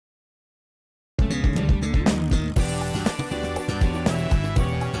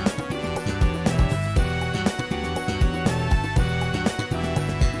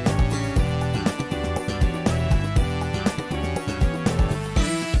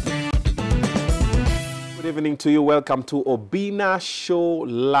evening to you. Welcome to Obinna Show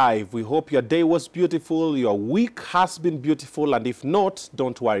Live. We hope your day was beautiful, your week has been beautiful, and if not,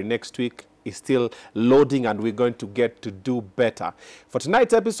 don't worry, next week is still loading and we're going to get to do better. For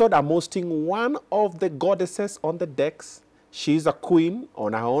tonight's episode, I'm hosting one of the goddesses on the decks. She's a queen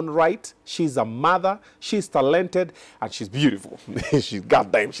on her own right. She's a mother, she's talented, and she's beautiful. She's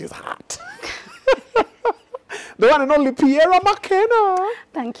goddamn, she's hot. The one and only Pierra Makena.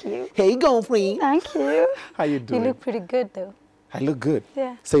 Thank you. Hey, girlfriend. Thank you. How you doing? You look pretty good, though. I look good?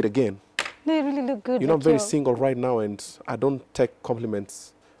 Yeah. Say it again. No, you really look good. You know, I'm very single right now, and I don't take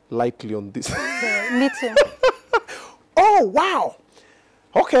compliments lightly on this. Yeah, me too. Oh, wow.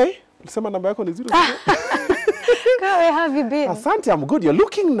 Okay. Sema namba yako ni 0. Girl, where have you been? Asante, I'm good. You're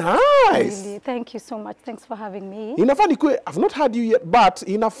looking nice. Really? Thank you so much. Thanks for having me. Inafaa nikue, I've not had you yet, but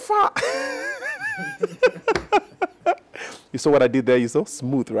inafaa. You saw what I did there? You saw?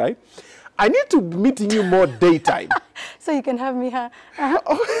 Smooth, right? I need to be meeting you more daytime. So you can have me here.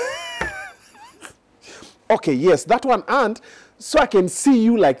 Okay, yes, that one. And so I can see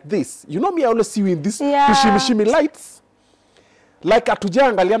you like this. You know me, I always see you in this shimmy lights. Like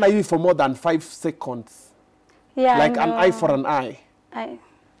atujaangaliana hivi for more than 5 seconds. Yeah, like an eye for an eye.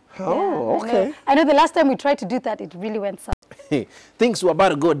 Oh, okay. I know the last time we tried to do that, it really went south. Things were about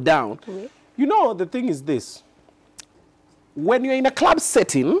to go down. Oui. You know, the thing is this. When you're in a club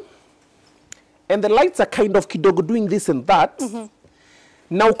setting, and the lights are kind of kidogo doing this and that,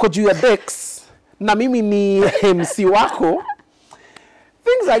 na uko juu ya decks, na mimi ni MC wako,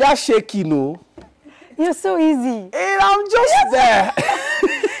 things are just shaky, no? You're so easy. And I'm just there.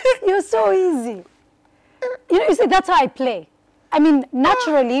 You're so easy. You know, you see, that's how I play. I mean,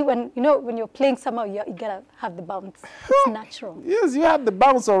 naturally, when you're playing somehow, you gotta have the bounce. It's natural. Yes, you have the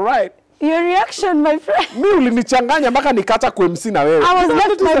bounce, all right. Your reaction, my friend. Me ulinichanganya mpaka nikata kuMC na wewe. I was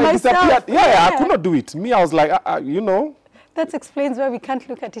left by myself. Yeah, I could not do it. Me, I was like, you know. That explains why we can't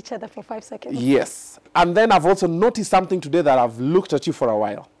look at each other for 5 seconds. Yes. And then I've also noticed something today that I've looked at you for a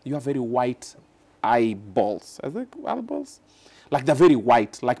while. You have very white eyeballs. I think eyeballs? Like they're very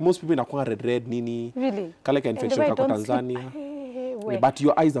white. Like most people inakuwa red nini. Really? Kaleka infection kako Tanzania. But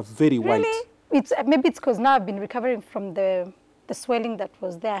your eyes are very white. Really? Maybe it's because now I've been recovering from the swelling that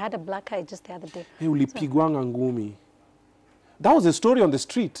was there. I had a black eye just the other day. Hey, ulipigwanga ngumi. That was a story on the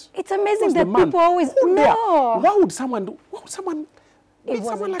street. It's amazing that people always no. Why would someone meet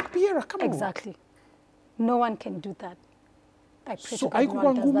someone like Pierra? Come on. Exactly. No one can do that. I pray so to God no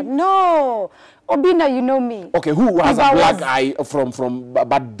one does that. ngumi? No. Obinna, you know me. Okay, who has a black eye from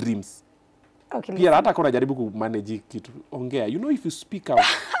bad dreams? Okay. Pierra, hata kuna jaribu ku manage kitu. Ongea. You know, if you speak out,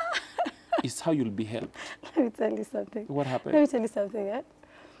 it's how you'll be helped. Let me tell you something. What happened? Let me tell you something. Yeah?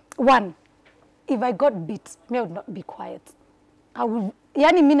 One, if I got beat, me I would not be quiet. I would,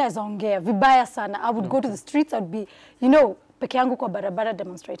 yani mina zongea, vibaya sana. I would go to the streets, I would be, you know, peke yangu kwa barabara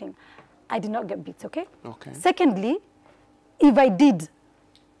demonstrating. I did not get beat, okay? Okay. Secondly, if I did,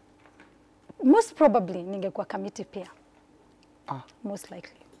 most probably, ningekuwa kamiti pia. Most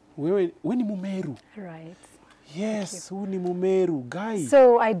likely. Wewe ni mumeru. Right. Yes, who ni mumeru, guy.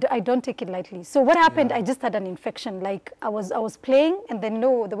 So I don't take it lightly. So what happened, I just had an infection. Like I was playing, and then, you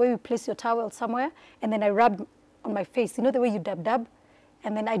know, the way you place your towel somewhere, and then I rubbed on my face. You know the way you dab,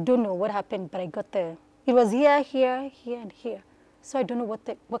 and then I don't know what happened, but I got it was here, here, here, and here. So I don't know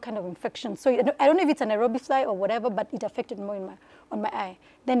what kind of infection. So I don't know if it's an aerobic fly or whatever, but it affected more on my eye.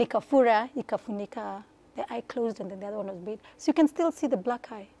 Then ikafura, ikafunika, the eye closed, and then the other one was big. So you can still see the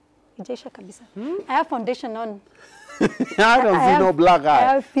black eye. Ijesha kabisa. I have foundation on. I don't see no black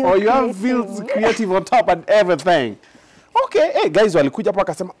eye. Or you have feels creative on top and everything. Okay, hey guys, walikuja hapo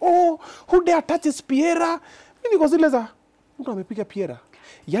akasema, "Oh, who dare touches Pierra?" Mimi niko zile za mtu amepiga Pierra.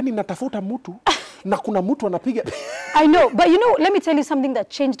 Yaani natafuta mtu na kuna mtu anapiga. I know, but you know, let me tell you something that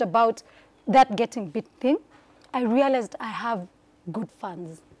changed about that getting beat thing. I realized I have good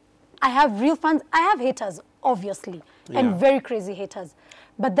fans. I have real fans. I have haters, obviously, and very crazy haters.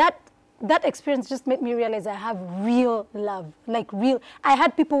 But that experience just made me realize I have real love, like real. I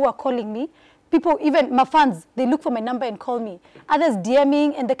had people who are calling me, people, even my fans, they look for my number and call me. Others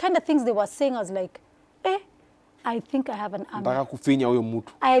DMing, and the kind of things they were saying, I was like, I think I have an army.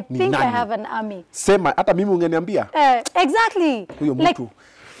 I think I have an army. Sema, hata mimi ungeniambia. Exactly. Huyo mtu.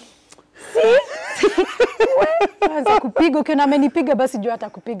 See?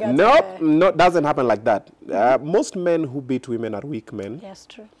 No, doesn't happen like that. Most men who beat women are weak men. Yes,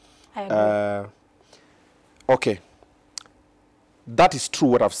 true. I agree. Okay. That is true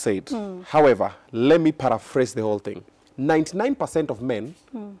what I've said. However, let me paraphrase the whole thing. 99% of men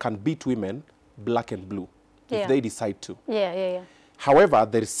can beat women black and blue if they decide to. Yeah. However,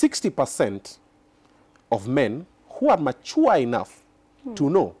 there is 60% of men who are mature enough to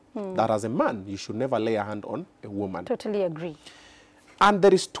know that as a man, you should never lay a hand on a woman. Totally agree. And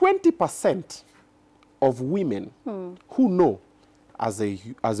there is 20% of women who know as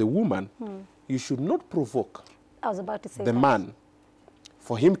a woman, you should not provoke I was about to say the that. man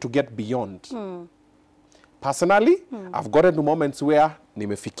for him to get beyond. Personally, I've gotten to moments where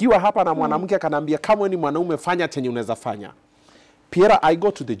nimefikiwa hapa na mwanamke akanambia kama ni mwanaume fanya chenye unaweza fanya. Pierra, I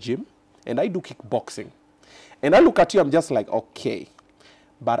go to the gym and I do kickboxing. And I look at you, I'm just like, okay.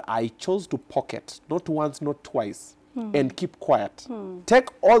 But I chose to pocket, not once, not twice, and keep quiet. Take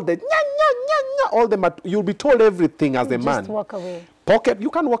all the all the you'll be told everything as a man. Just walk away. Pocket,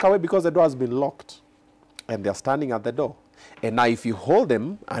 you can't walk away because the door has been locked. And they're standing at the door. And now if you hold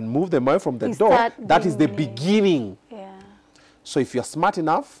them and move them away from the door, that is the beginning. Yeah. So if you're smart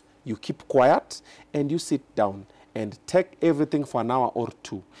enough, you keep quiet and you sit down and take everything for an hour or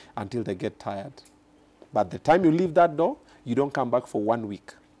two until they get tired. But the time you leave that door, you don't come back for 1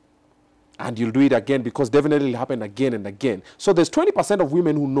 week. And you'll do it again because definitely it'll happen again and again. So there's 20% of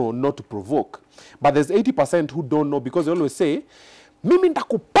women who know not to provoke. But there's 80% who don't know because they always say, mimi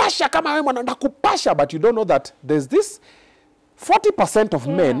ndakupasha kama wewe mwana ndakupasha. But you don't know that there's this 40% of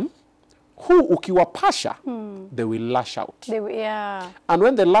men who ukiwapasha, they will lash out. And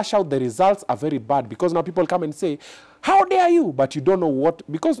when they lash out, the results are very bad because now people come and say, how dare you? But you don't know what,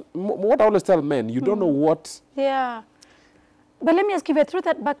 because what I always tell men, you don't know what. Yeah. But let me ask you, if I throw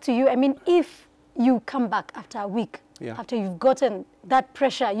that back to you, I mean, if you come back after a week, after you've gotten that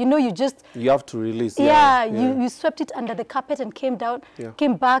pressure, you know, you have to release. You swept it under the carpet and came down,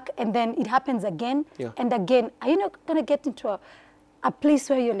 came back, and then it happens again and again. Are you not going to get into a place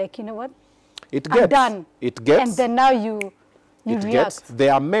where you're like, you know what? I'm done. It gets. And then now you react.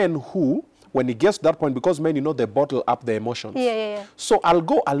 There are men who, when it gets to that point, because men, you know, they bottle up their emotions. So I'll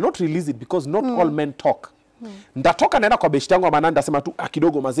not release it because not all men talk. Ndatoka naenda kwa beshti yangu ama ndasema tu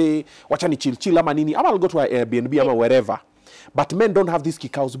kidogo mazee wacha ni chill ama nini ama I'll go to a Airbnb ama wherever. But men don't have these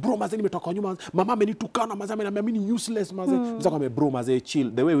kikaos. Bro mazee nimetoka kwa nyuma mama amenitukana mazee ameniambia useless mazee. Mzako ame bro mazee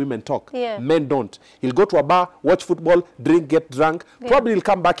chill. The way women talk. Men don't. He'll go to a bar, watch football, drink, get drunk. Probably he'll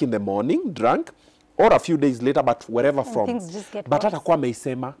come back in the morning drunk or a few days later, but wherever from. Things just get but atakuwa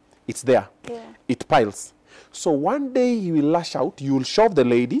ameisema, it's there. It piles. So one day he will lash out. You will shove the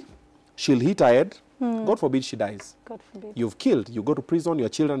lady. She'll hit her head. God forbid she dies. God forbid. You've killed. You go to prison. Your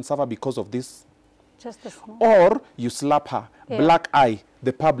children suffer because of this. Just a small. Or you slap her. Black eye.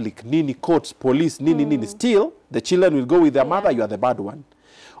 The public. Nini, courts, police, nini. Still, the children will go with their mother. You are the bad one.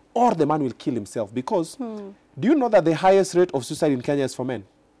 Or the man will kill himself. Because, do you know that the highest rate of suicide in Kenya is for men?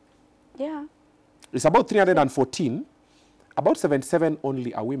 Yeah. It's about 314. About 77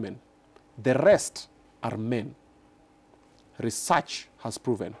 only are women. The rest are men. Research has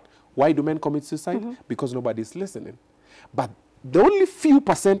proven. Why do men commit suicide? Because nobody's listening. But the only few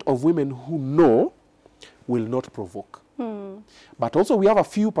 % of women who know will not provoke. But also we have a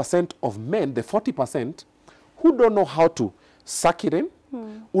few % of men, the 40%, who don't know how to suck it in,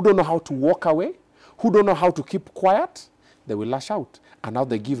 who don't know how to walk away, who don't know how to keep quiet. They will lash out. And now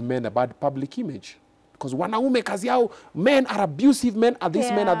they give men a bad public image. Because wanaume kazi yao, men are abusive, men are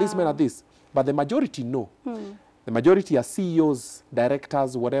this, men are this, men are this. But the majority know. The majority are CEOs,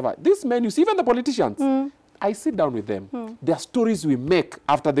 directors, whatever. These men, you see, even the politicians, I sit down with them. Their stories we make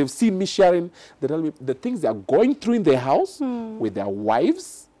after they've seen me sharing. They tell me the things they are going through in their house with their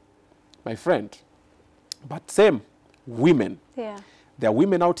wives, my friend. But same, women. There are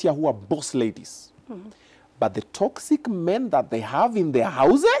women out here who are boss ladies. But the toxic men that they have in their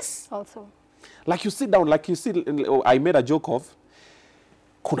houses, also. Like you sit down, like you see, I made a joke of,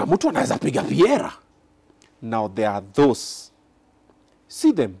 kuna mtu anaweza piga Pierra. Now there are those,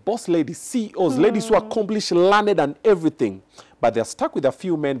 see them, boss ladies, CEOs, ladies who accomplish, learned and everything. But they're stuck with a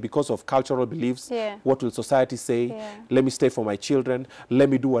few men because of cultural beliefs. What will society say? Let me stay for my children. Let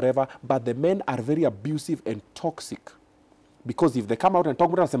me do whatever. But the men are very abusive and toxic. Because if they come out and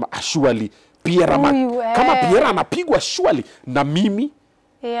talk about it, they say, surely, Pierra kama Pierra anapigwa surely. Na mimi?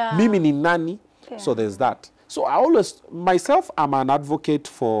 Mimi ni nani? So there's that. So I always, myself, I'm an advocate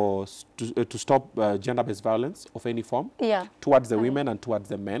for to stop gender-based violence of any form towards the women and towards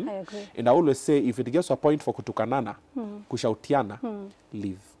the men. I agree. And I always say, if it gets to a point for kutukanana, kushautiana,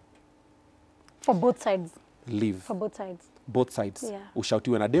 leave. For both sides. Leave. For both sides. Both sides.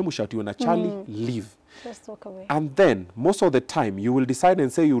 Ushautiwe na demu, ushautiwe na Charlie, leave. Just walk away. And then, most of the time, you will decide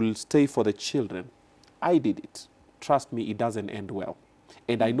and say you will stay for the children. I did it. Trust me, it doesn't end well.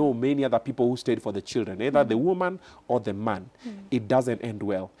 And I know many other people who stayed for the children, either the woman or the man. It doesn't end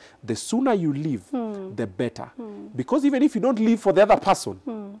well. The sooner you leave, the better. Because even if you don't leave for the other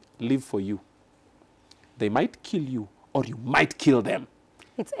person, live for you. They might kill you or you might kill them.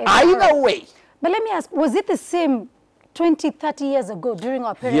 It's either way. But let me ask, was it the same 20, 30 years ago during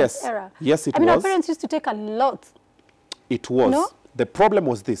our parents' era? Yes, it was. I mean, our parents used to take a lot. It was. No? The problem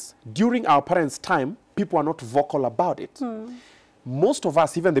was this. During our parents' time, people are not vocal about it. Most of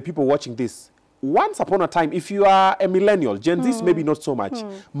us, even the people watching this, once upon a time, if you are a millennial, Gen Zs maybe not so much.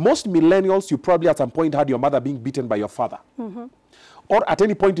 Most millennials, you probably at some point had your mother being beaten by your father. Or at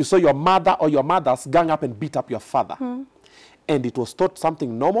any point you saw your mother or your mothers gang up and beat up your father. And it was thought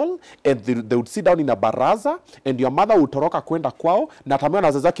something normal, and they would sit down in a baraza, and your mother would toroka kwenda kwao, na atamewa na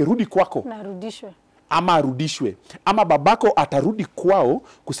wazazi wake, rudi kwako. Na rudishwe. Ama arudishwe. Ama babako atarudi kwao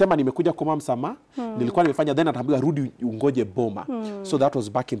kusema nimekuja kuomba msamaha, nilikuwa nimefanya, then ataambiwa rudi ungoje boma. So that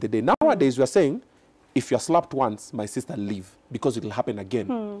was back in the day. Nowadays we are saying, if you are slapped once, my sister, leave, because it will happen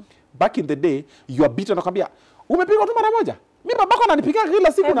again. Back in the day, you are beaten, nakwambia, umepigwa tu mara moja. Mimi babako ananipiga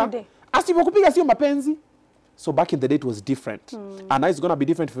kila siku na asipokupiga sio mapenzi. So back in the day, it was different. And now it's going to be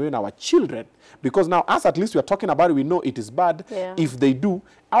different for even our children. Because now, us at least we are talking about it, we know it is bad. If they do,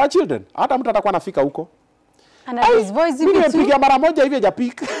 our children, hata mtu atakuwa anafika huko. And his voice mimi nimepiga mara moja hivi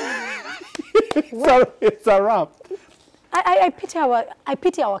hajapika. It's a wrap. I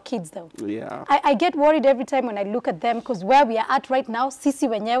pity our kids though. Yeah. I get worried every time when I look at them, because where we are at right now, sisi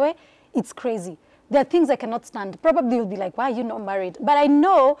wenyewe, it's crazy. There are things I cannot stand. Probably you'll be like, why are you not married? But I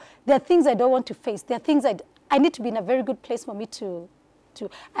know there are things I don't want to face. There are things I need to be in a very good place for me to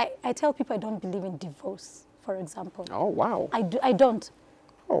I tell people I don't believe in divorce, for example. Oh, wow. I don't.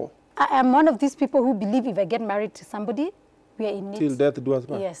 Oh. I am one of these people who believe if I get married to somebody, we are in it. Till death do us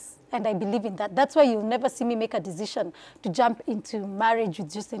part. Yes, and I believe in that. That's why you'll never see me make a decision to jump into marriage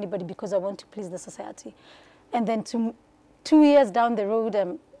with just anybody because I want to please the society. And then 2 years down the road,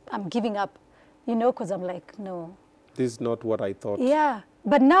 I'm giving up, you know, because I'm like, no. This is not what I thought. Yeah,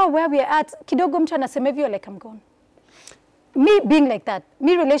 but now where we are at, kidogo mtu anasema hivyo, like I'm gone. Me being like that,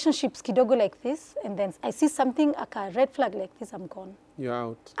 me relationships kidogo like this, and then I see something, like a red flag like this, I'm gone. You're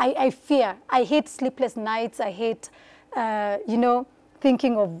out. I fear. I hate sleepless nights. I hate, you know,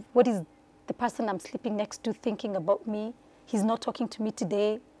 thinking of what is the person I'm sleeping next to thinking about me. He's not talking to me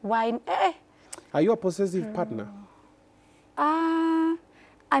today. Why? Are you a possessive partner?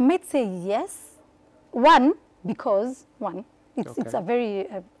 I might say yes. Because it's a very,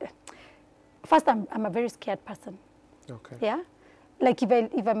 first I'm a very scared person. Okay. Yeah? Like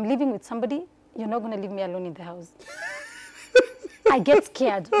if I'm living with somebody, you're not going to leave me alone in the house. I get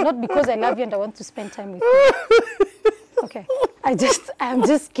scared, not because I love you and I want to spend time with you. Okay. I'm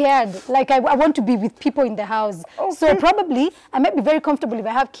just scared. Like I want to be with people in the house. Okay. So probably I might be very comfortable if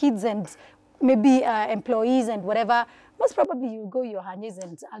I have kids and maybe employees and whatever. Most probably you go your hanyes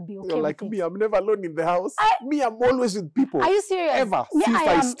and I'll be okay. You're like me, I'm never alone in the house. I'm always with people. Are you serious? Ever. Yeah, Since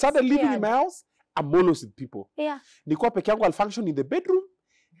I started living in my house, I'm always with people. Yeah. Nikuwa peke yangu, I'll function in the bedroom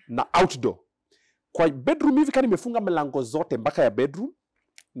na outdoor. Kwa bedroom hivi kani nimefunga milango zote mpaka ya bedroom,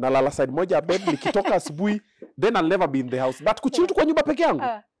 na lala side moja ya bed, nikitoka asubuhi, then I'll never be in the house. But kuchill tu kwa nyumba peke yangu.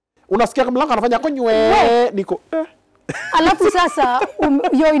 Unasikia kama mlango anafanya konywe, niko Alafu sasa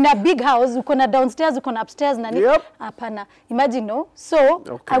you're in a big house, uko na downstairs, uko na upstairs na nini? Hapana. Imagine, no.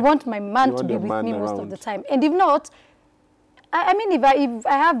 So I want my man to be with me most of the time. And if not, I mean if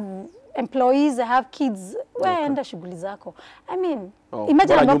I have employees, I have kids, enda shughuli zako. I mean,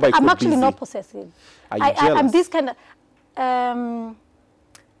 imagine I'm actually not possessive. I'm this kind of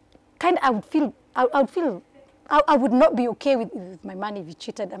I would not be okay with my man if he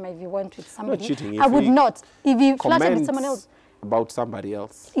cheated and if he went with somebody. Not cheating, I would not. If he flirted with someone else. About somebody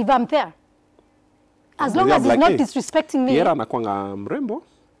else. If I'm there. As long as he's not disrespecting me. Pierra nakwanga mrembo.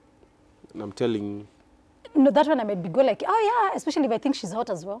 And I'm telling. No, that one I might be go like, oh yeah, especially if I think she's hot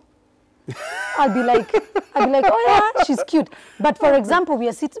as well. I'll be like, oh yeah, she's cute. But for example, we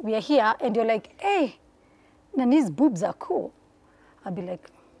are here and you're like, hey, Nani's boobs are cool. I'll be like,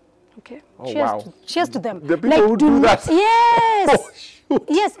 okay, cheers to them. The people who do that. Yes. Oh,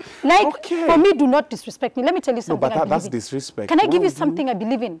 yes. Like, for me, do not disrespect me. Let me tell you something. No, but that's disrespect. Can I give you something I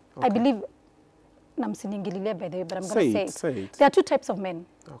believe in? Okay. I believe, I'm siningilile by the way, but I'm going to say it. There are two types of men.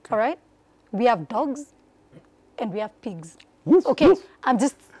 Okay. All right? We have dogs and we have pigs. Woof, okay, woof. I'm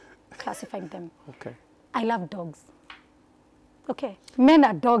just classifying them. Okay. I love dogs. Okay. Men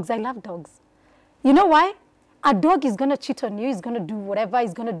are dogs. I love dogs. You know why? A dog is going to cheat on you. He's going to do whatever.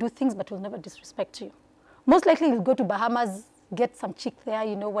 He's going to do things, but will never disrespect you. Most likely, he'll go to Bahamas, get some chick there,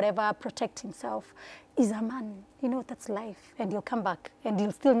 you know, whatever, protect himself. He's a man. You know, that's life. And he'll come back. And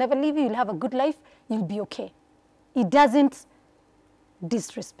he'll still never leave you. You'll have a good life. You'll be okay. He doesn't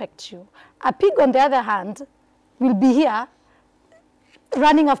disrespect you. A pig, on the other hand, will be here.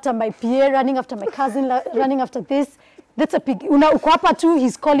 running after my Pierre, running after my cousin, running after this. That's a pig. Uko hapa too,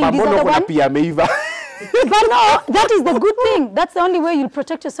 he's calling this other one. But no, that is the good thing. That's the only way you'll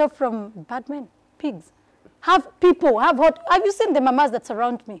protect yourself from bad men, pigs. Have hot. Have you seen the mamas that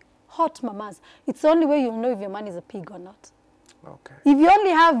surround me? Hot mamas. It's the only way you'll know if your man is a pig or not. Okay. If you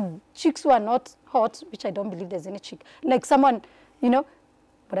only have chicks who are not hot, which I don't believe there's any chick, like someone, you know,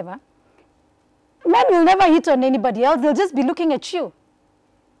 whatever, men will never hit on anybody else. They'll just be looking at you.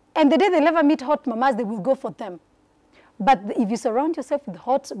 And the day they'll ever meet hot mamas, they will go for them. But if you surround yourself with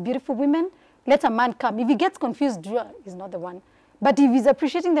hot, beautiful women, let a man come. If he gets confused, he's not the one. But if he's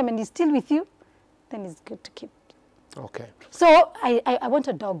appreciating them and he's still with you, then it's good to keep. Okay. So I want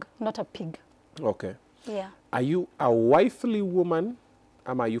a dog, not a pig. Okay. Yeah. Are you a wifely woman,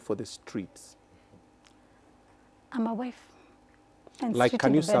 or are you for the streets? I'm a wife. And like,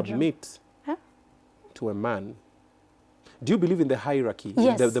 can you submit to a man? Do you believe in the hierarchy?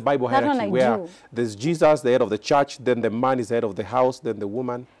 Yes. The Bible hierarchy, where there's Jesus, the head of the church, then the man is the head of the house, then the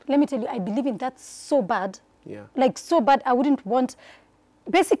woman? Let me tell you, I believe in that so bad. Yeah. Like, so bad, I wouldn't want...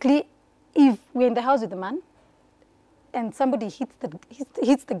 Basically, if we're in the house with a man, and somebody hits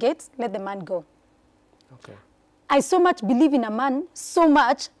the gate, let the man go. Okay. I so much believe in a man, so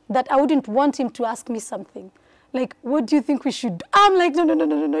much, that I wouldn't want him to ask me something. Like, what do you think we should do? I'm like,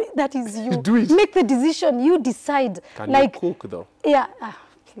 no, that is you. Do it. Make the decision, you decide. Can like, you cook, though? Yeah,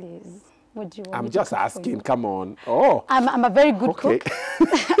 please. What do you want I'm me to just cook asking, for you? come on. Oh. I'm a very good cook.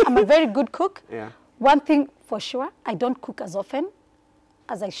 I'm a very good cook. Yeah. One thing for sure, I don't cook as often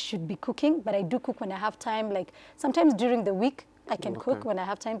as I should be cooking, but I do cook when I have time. Like, sometimes during the week, I can cook when I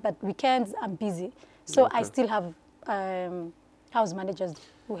have time, but weekends, I'm busy. So I still have house managers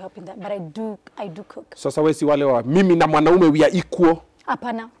who help in that, but I do cook. So sawe si wale wa mimi na mwanaume we are equal.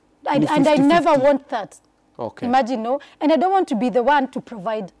 Apana. And I never want that. Okay. Imagine, no? And I don't want to be the one to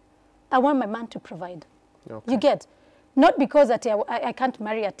provide. I want my man to provide. Okay. You get? Not because I can't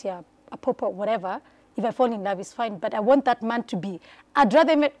marry at a pop or whatever. If I fall in love, it's fine. But I want that man to be. I'd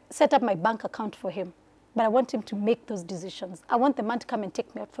rather set up my bank account for him. But I want him to make those decisions. I want the man to come and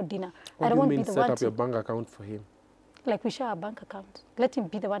take me out for dinner. What I don't do you want mean to be the set one up your bank account for him? Like, we share a bank account. Let him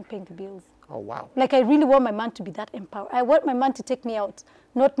be the one paying the bills. Oh, wow. Like, I really want my man to be that empowered. I want my man to take me out,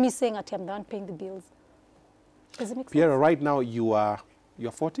 not me saying that I'm the one paying the bills. Does it make sense? Pierra, right now you're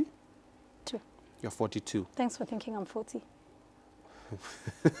 40? 2. You're 42. Thanks for thinking I'm 40.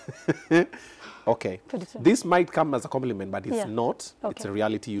 Okay. 42. This might come as a compliment, but it's not. Okay. It's a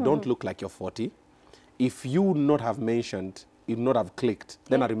reality. You don't look like you're 40. If you would not have mentioned, you would not have clicked,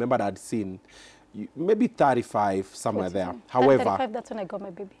 then I remembered I'd seen maybe 35, somewhere 40. there. However, 35, that's when I got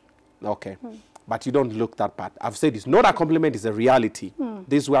my baby. Okay. But you don't look that bad. I've said it's not a compliment, it's a reality.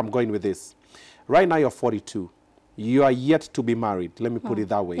 This is where I'm going with this. Right now you're 42. You are yet to be married. Let me put it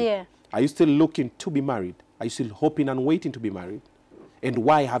that way. Yeah. Are you still looking to be married? Are you still hoping and waiting to be married? And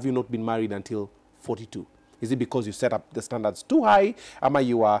why have you not been married until 42? Is it because you set up the standards too high? Ama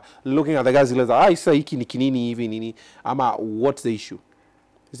you are looking at the guys who are say hiki ni kinini hivi nini? Ama what's the issue?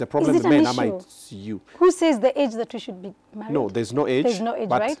 Is the problem with men? Ama it's you? Who says the age that we should be married? No, there's no age. There's no age,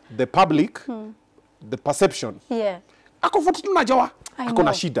 but right? The public, the perception. Yeah. Ako 42 na jawa. Ako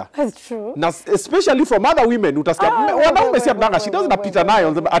na shida. That's true. Na especially from other women utasikia wanaume si abnanga shida zinapita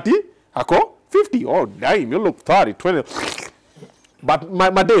nayo ati ako 50. Oh, damn, you look 30, 20. But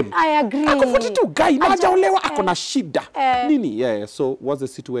madam, I agree. Ako 42 guy na hajaolewa ako na shida. Nini? Yeah, so what's the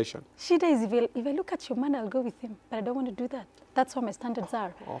situation? Shida is if I look at your man, I'll go with him, but I don't want to do that. That's what my standards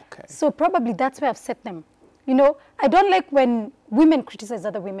are. Okay. So probably that's where I've set them. You know, I don't like when women criticize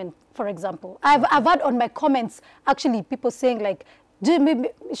other women, for example. I've had on my comments, actually, people saying like, maybe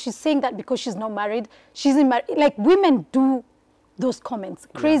she's saying that because she's not married. She's in married. Like, women do those comments,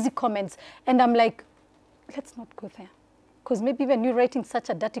 crazy comments. And I'm like, let's not go there. Because maybe when you're writing such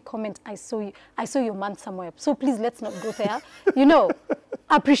a dirty comment, I saw your man somewhere. So please, let's not go there. You know,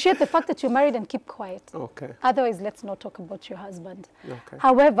 appreciate the fact that you're married and keep quiet. Okay. Otherwise, let's not talk about your husband. Okay.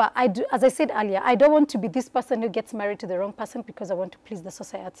 However, as I said earlier, I don't want to be this person who gets married to the wrong person because I want to please the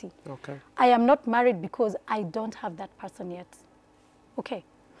society. Okay. I am not married because I don't have that person yet. Okay.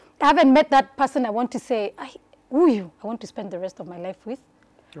 I haven't met that person I want to say, who are you? I want to spend the rest of my life with.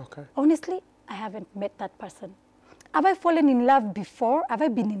 Okay. Honestly, I haven't met that person. Have I fallen in love before? Have I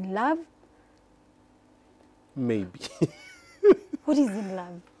been in love? Maybe. What is in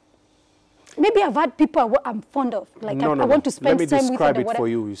love? Maybe I've had people I'm fond of. Like I want to spend time with. Let me describe it for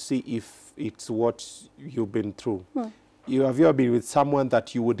you. You see if it's what you've been through. Have you ever been with someone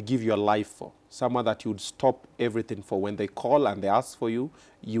that you would give your life for? Someone that you would stop everything for? When they call and they ask for you,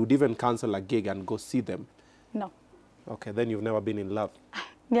 you would even cancel a gig and go see them? No. Okay, then you've never been in love.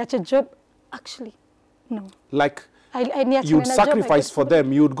 Niache job, actually, no. Like, I you'd sacrifice for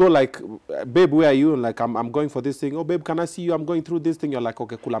them. You'd go like, babe, where are you? Like, I'm going for this thing. Oh, babe, can I see you? I'm going through this thing. You're like,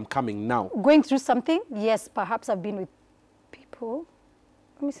 okay, cool, I'm coming now. Going through something? Yes, perhaps I've been with people.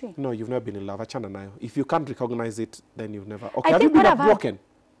 Let me see. No, you've never been in love. Achana nayo. If you can't recognize it, then you've never. Okay, I have you think been what I've heartbroken?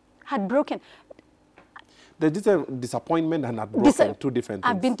 Had broken. There's a disappointment and heartbroken, two different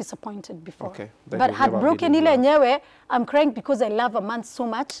things. I've been disappointed before. Okay. But heartbroken, ile nyewe, I'm crying because I love a man so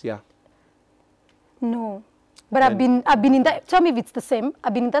much. Yeah. No. But I've been in that, tell me if it's the same.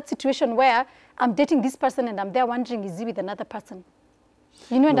 I've been in that situation where I'm dating this person and I'm there wondering, is he with another person?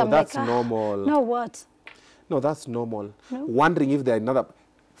 You know, and no, I'm that's like, normal. No, what? No, that's normal. No? Wondering if they're another,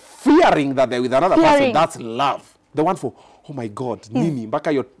 fearing that they're with another person, that's love. The one for, oh my God, Nini,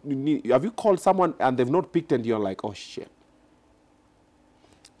 Baka, have you called someone and they've not picked and you're like, oh shit.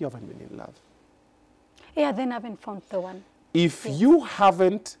 You haven't been in love. Yeah, then I haven't found the one. If you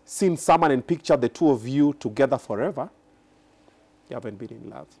haven't seen someone and pictured the two of you together forever, you haven't been in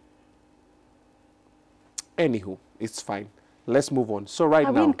love. Anywho, it's fine. Let's move on. So right now...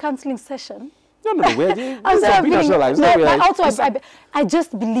 Are we in counseling session? No. I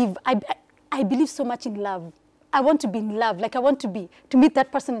just believe, I believe so much in love. I want to be in love. Like I want to meet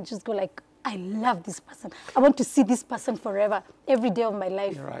that person and just go like, I love this person. I want to see this person forever, every day of my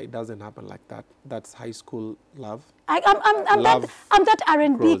life. You're right. It doesn't happen like that. That's high school love. I'm that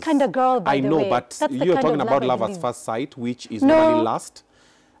R&B kind of girl, by the way. I know, but you're talking about love at first sight, which is normally lust.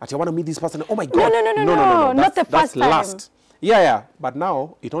 I want to meet this person. Oh my God. No. Not the first time. Lust. Yeah. But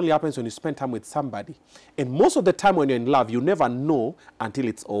now, it only happens when you spend time with somebody. And most of the time when you're in love, you never know until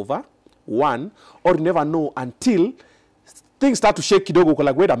it's over, one, or you never know until things start to shake kidogo,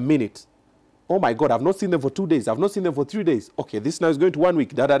 like, wait a minute. Oh my God, I've not seen them for 2 days. I've not seen them for 3 days. Okay, this now is going to 1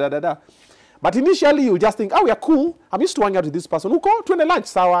 week, But initially, you just think, oh, we are cool. I'm used to hanging out with this person. Who go to the lunch,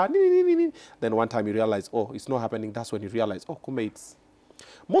 sour. Then one time you realize, oh, it's not happening. That's when you realize, oh, mates.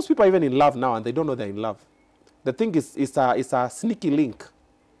 Most people are even in love now, and they don't know they're in love. The thing is, it's a sneaky link.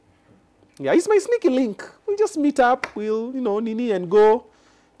 Yeah, it's my sneaky link. We'll just meet up. We'll, nini and go.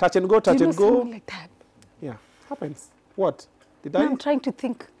 Touch and go, touch and go. Like that? Yeah, happens. What? Did I'm trying to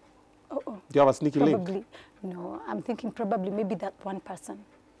think. Oh. Do you have a sneaky link? Probably. No, I'm thinking probably maybe that one person.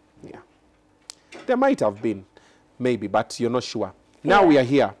 Yeah. There might have been, maybe, but you're not sure. Now we are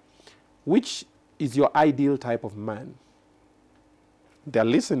here. Which is your ideal type of man? They're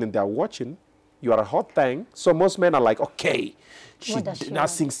listening, they're watching. You are a hot thing. So most men are like, okay, she's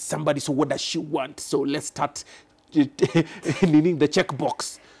nursing somebody, so what does she want? So let's start needing the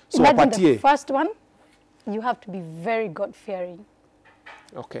checkbox. So imagine the first one, you have to be very God-fearing.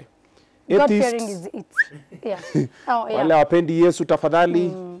 Okay. God-fearing is it. Yeah. Oh, yeah. Wale wapendi Yesu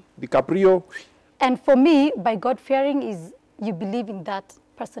tafadhali, DiCaprio. And for me, by God-fearing is you believe in that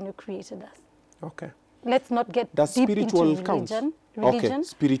person who created us. Okay. Let's not get deep into religion. Okay,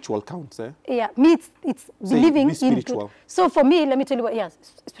 spiritual counts, eh? Yeah, me it's believing in good. So for me, let me tell you what, yes,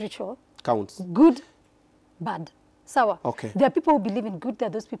 spiritual. Counts. Good, bad. Sour. Okay. There are people who believe in good, there are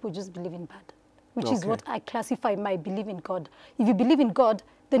those people who just believe in bad. Which is what I classify my belief in God. If you believe in God,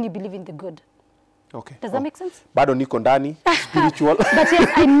 then you believe in the good. Okay. Does that make sense? Bado niko ndani, spiritual. But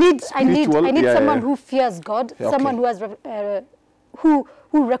yes, I need someone who fears God, someone who has who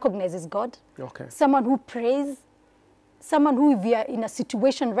recognizes God, someone who prays, someone who, if we are in a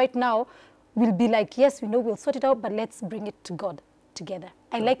situation right now, will be like, yes, we know we'll sort it out, but let's bring it to God together.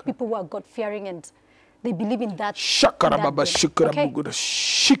 I like people who are God-fearing and they believe in that. Secondly,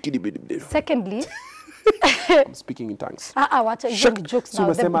 I'm speaking in tongues. Jokes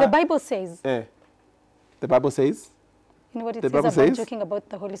now. The Bible says. The Bible says? You know what it says about joking about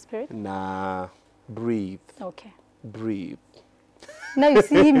the Holy Spirit? Nah, breathe. Okay. Breathe. Now you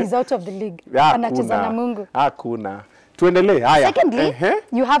see him, he's out of the league. Anacheza na Mungu. Hakuna. Tuendelee. Haya. Secondly,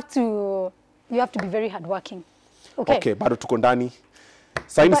 you have to be very hardworking. Okay. Okay, bado tuko ndani.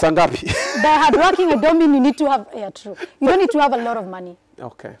 Saini sangapi? By hardworking, I don't mean you need to have, true. You don't need to have a lot of money.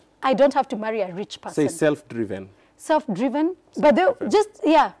 Okay. I don't have to marry a rich person. Say self-driven. Self-driven, but work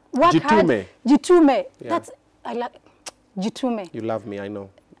hard. Jitume. Yeah. I like jitume. You love me, I know.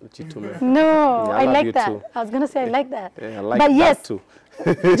 Jitume. No, yeah, I like that. Too. I was gonna say I like that. Yeah, I like but that yes, too.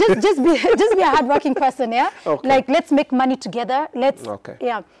 just be a hardworking person, yeah. Okay. Like let's make money together. Okay.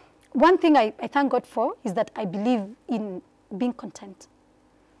 Yeah. One thing I thank God for is that I believe in being content.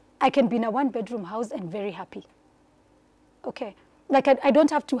 I can be in a one-bedroom house and very happy. Okay. Like I don't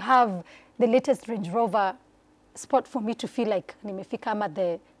have to have the latest Range Rover spot for me to feel like nimefika ama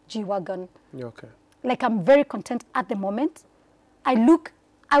the G-Wagon. Okay. Like I'm very content at the moment. I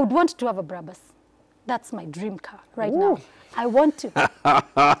would want to have a Brabus. That's my dream car right now. I want to.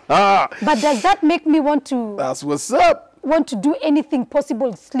 But does that make me want to... That's what's up. Want to do anything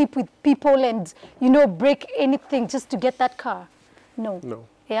possible, sleep with people and, you know, break anything just to get that car? No. No.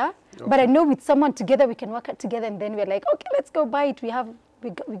 Yeah? Okay. But I know with someone together, we can work out together and then we're like, okay, let's go buy it. We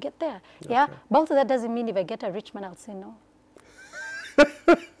get there. Okay. Yeah? But also that doesn't mean if I get a rich man, I'll say no.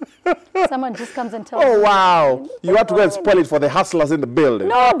 Someone just comes and tells me. Oh, wow. You have to go and spoil it for the hustlers in the building.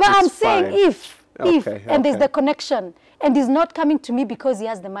 No, but I'm saying if, Okay, and there's the connection. And he's not coming to me because he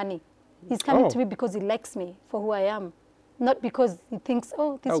has the money. He's coming to me because he likes me for who I am. Not because he thinks,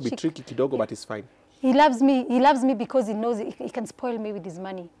 oh, this That would be chick. tricky, kidogo, but it's fine. He loves me. He loves me because he knows he can spoil me with his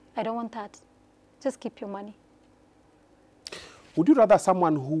money. I don't want that. Just keep your money. Would you rather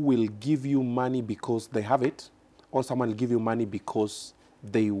someone who will give you money because they have it, or someone will give you money because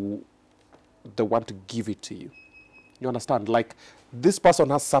they want to give it to you? You understand? Like, this person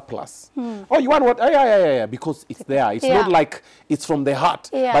has surplus. Oh, you want what? Yeah, because it's there. It's not like it's from the heart.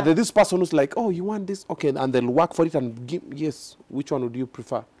 Yeah. But this person who's like, oh, you want this? Okay, and they'll work for it and give, yes. Which one would you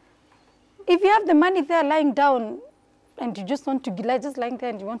prefer? If you have the money there lying down and you just want to, like, just lying there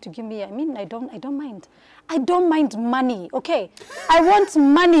and you want to give me, I mean, I don't mind. I don't mind money, okay? I want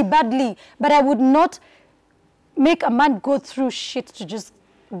money badly, but I would not make a man go through shit to just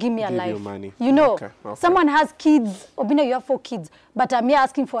give me a life. You money. You know, Okay. someone has kids. Obinna, you have 4 kids, but I'm here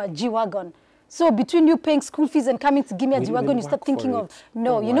asking for a G-Wagon. So between you paying school fees and coming to give me a G-Wagon, you start thinking of,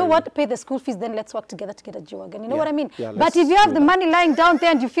 no, you know what, pay the school fees, then let's work together to get a G-Wagon. You know what I mean? Yeah, but if you have the money lying down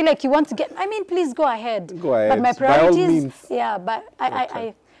there and you feel like you want to get, I mean, please go ahead. Go ahead. But my By all priorities, means. yeah, but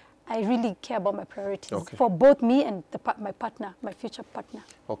I really care about my priorities Okay. for both me and my partner, my future partner.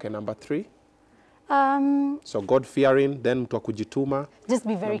 Okay, number 3. So God-fearing, then mtu wa kujituma. Just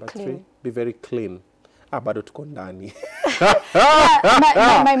be very Number clean. 3, be very clean. Bado tuko ndani.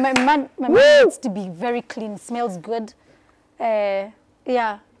 My man needs to be very clean, smells good. Yeah,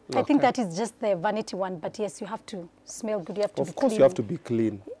 I think that is just the vanity one, but yes, you have to smell good, you have to be clean. Of course, you have to be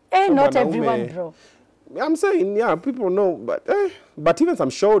clean. Not everyone, bro. I'm saying, yeah, people know, but even some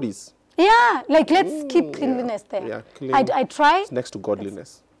shorties. Yeah, like let's keep cleanliness there. Yeah, clean. I try. It's next to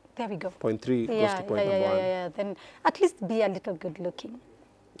godliness. There we go. Point 3 goes to point number 1. Yeah. Then at least be a little good looking.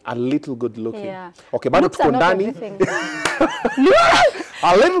 A little good looking. Yeah. Okay, bado Looks are tuko not ndani. everything.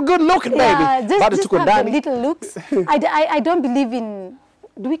 A little good looking, baby. Yeah, Bado just tuko have the ndani. little looks. I don't believe in,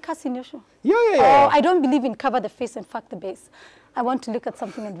 do we cuss in your show? Yeah. Oh, I don't believe in cover the face and fuck the base. I want to look at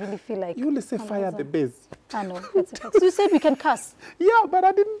something and really feel like. You only say fire the base. I know. That's okay. So you said we can cuss. Yeah, but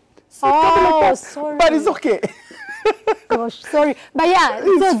I didn't say Oh, that. sorry. But it's okay. Gosh, sorry. But yeah,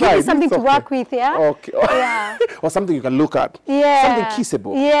 It's so give fine, me something it's to work with, yeah? Okay. Yeah. Or something you can look at. Yeah. Something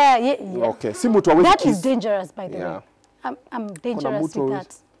kissable. Yeah. Okay. Si mtu hawezi That kiss. is dangerous, by the Yeah. way. I'm Kuna dangerous mtu with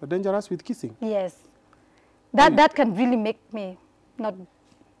hawezi- that. Dangerous with kissing. Yes. That can really make me not.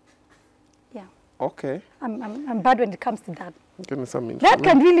 Yeah. Okay. I'm bad when it comes to that. Give me some That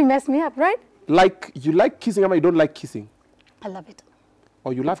can really mess me up, right? Like, you like kissing, or you don't like kissing? I love it.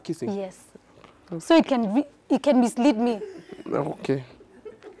 Or you love kissing? Yes. So it can mislead me. Okay.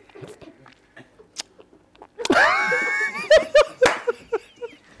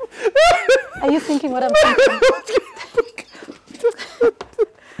 Are you thinking what I'm thinking?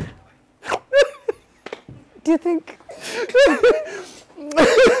 Do you think?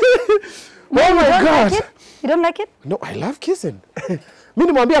 Oh my God. Like it? You don't like it? No, I love kissing.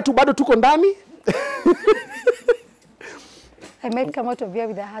 Mimi nimwambia tu bado tuko ndani. I might come out of here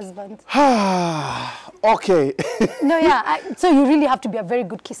with a husband. Okay. No, yeah. So you really have to be a very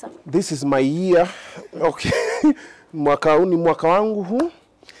good kisser. This is my year. Okay. Mwaka huu ni mwaka wangu huu.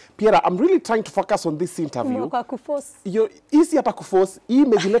 Pierra, I'm really trying to focus on this interview. Kwa kuforce. Easy hata kuforce. Hii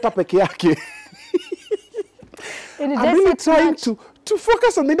imejileta peke yake. And I'm really trying to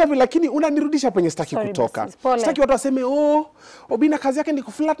focus on the interview, lakini unanirudisha penye sitaki kutoka. Sitaki watu waseme, oh, Obinna kazi yake ni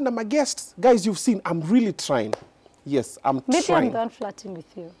kuflirt na my guests. Guys, you've seen, I'm really trying. Yes, I'm Maybe trying. I'm done flirting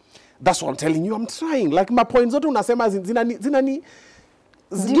with you. That's what I'm telling you, I'm trying. Like, my points zote unasema zinani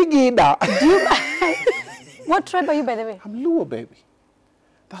zigida. What tribe are you, by the way? I'm Luo, baby.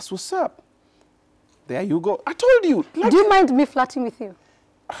 That's what's up. There you go. I told you. Like, do you mind me flirting with you?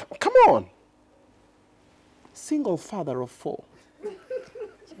 Come on. Single father of 4.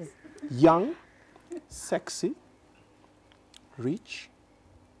 Young, sexy, rich.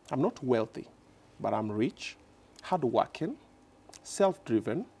 I'm not wealthy, but I'm rich, hardworking,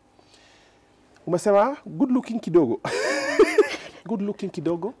 self-driven. Umesema good looking kidogo. Good looking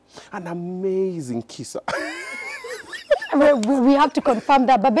kidogo. An amazing kisser. We have to confirm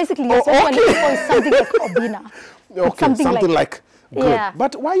that, but basically, yes, what we're looking for is something like Obinna. Okay, something like Good. Yeah.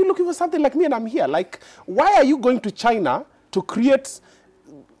 But why are you looking for something like me and I'm here? Like, why are you going to China to create...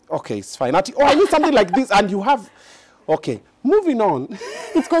 Okay, it's fine. Oh, I need something like this, and you have... Okay, moving on.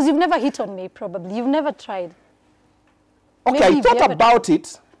 It's because you've never hit on me, probably. You've never tried. Okay, Maybe I thought about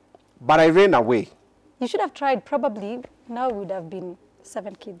it, but I ran away. You should have tried, probably. Now it would have been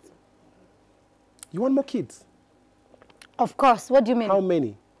 7 kids. You want more kids? Of course. What do you mean? How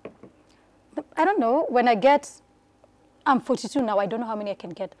many? I don't know. When I get... I'm 42 now. I don't know how many I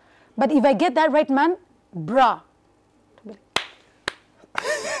can get. But if I get that right man, bruh.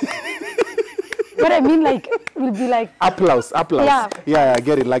 What I mean, like, will be like... Applause, applause. Yeah. Yeah, I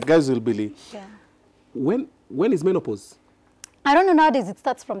get it. Like, guys will believe. Yeah. When is menopause? I don't know nowadays. It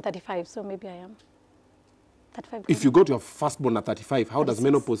starts from 35, so maybe I am. 35. If you go to your firstborn at 35, how does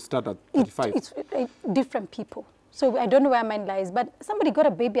menopause start at 35? It's different people. So I don't know where mine lies. But somebody got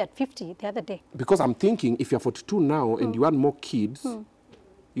a baby at 50 the other day. Because I'm thinking, if you're 42 now and you want more kids,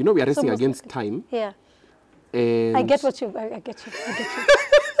 you know we are racing against time. Yeah. And I get what you... I get you. I get you.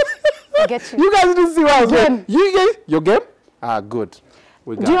 I get you. You guys didn't see what I was Game. doing. Your game? Ah, good.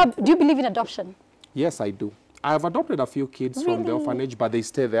 Do you believe in adoption? Yes, I do. I have adopted a few kids from the orphanage, but they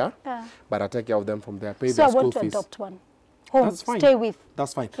stay there. Yeah. But I take care of them from there, pay So their I school want to fees. adopt one. Home, That's fine. stay with.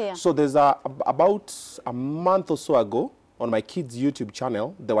 That's fine. Yeah. So there's about a month or so ago, on my kids' YouTube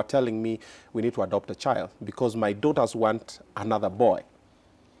channel, they were telling me we need to adopt a child because my daughters want another boy.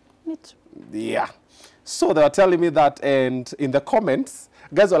 Me too. Yeah. So they were telling me that, and in the comments,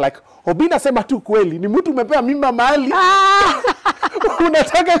 guys were like, Obinna sema tu kweli, ni mtu umepea mimba mahali.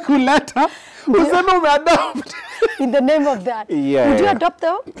 Unataka kuleta, useme umeadopt. In the name of that. Yeah. Would you adopt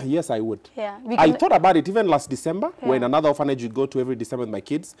though? Yes, I would. Yeah. I thought about it even last December, when another orphanage you go to every December with my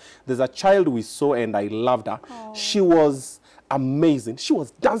kids. There's a child we saw and I loved her. Oh. She was amazing. She was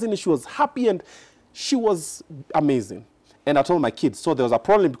dancing, she was happy, and she was amazing. And I told my kids, so there was a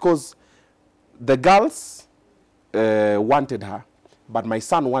problem because the girls wanted her, but my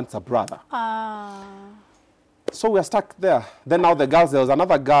son wants a brother. So we are stuck there. Then now the girls, there was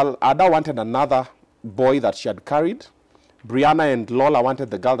another girl, Ada wanted another boy that she had carried. Brianna and Lola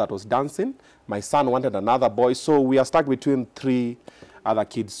wanted the girl that was dancing. My son wanted another boy. So we are stuck between 3 other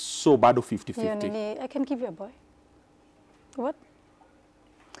kids. So bado 50-50. I can give you a boy. What?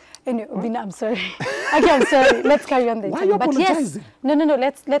 Anyway, Obinna, I'm sorry. Okay, I'm sorry. Let's carry on the Why are you apologizing? Yes. No,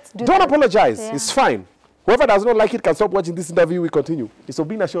 let's do Don't that. apologize. Yeah. It's fine. Whoever does not like it can stop watching this interview. We continue. It's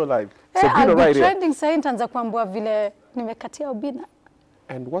Obinna Show Live. It's Obinna I'll right be here. trending saa hii nitaanza kuambua vile nimekatia Obinna.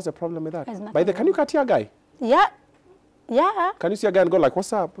 And what's the problem with that? There's nothing By the, can you cut your guy? Yeah. Yeah. Can you see a guy and go like,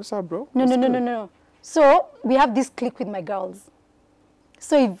 what's up? What's up, bro? No. So we have this clique with my girls.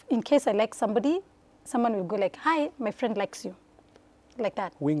 So if in case I like somebody, someone will go like, hi, my friend likes you. Like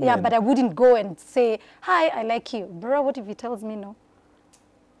that. Wingman. Yeah, but I wouldn't go and say, hi, I like you. Bro, what if he tells me no?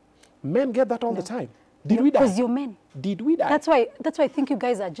 Men get that all the time. Did we die? Because you're men. Did we die? That's why I think you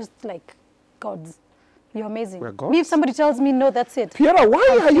guys are just like gods. You're amazing. We're gods? Me, if somebody tells me no, that's it. Pierra, why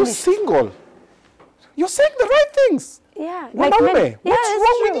I'm are you finished. single? You're saying the right things. Yeah. What's men- wrong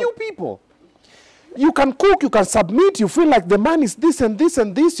it's with true. you people? You can cook, you can submit, you feel like the man is this and this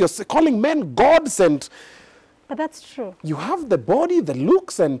and this. You're calling men gods, and But that's true. you have the body, the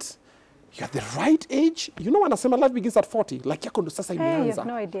looks, and you're the right age. You know when I say my life begins at 40, like yako ndo sasa Hey, imeanza. you have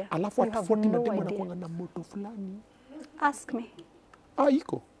no idea. Alafu You at have 40 no mademu idea. anakuanga na moto fulani. Ask me.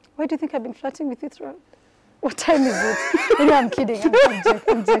 Iko. Why do you think I've been flirting with you throughout? What time is it? You know, I'm kidding.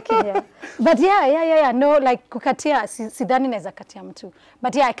 I'm joking, yeah. But yeah. No, like kukatia, sidhani naeza katia mtu.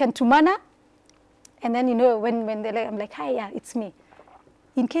 But yeah, I can tumana. And then, you know, when they're like, I'm like, hi, yeah, it's me.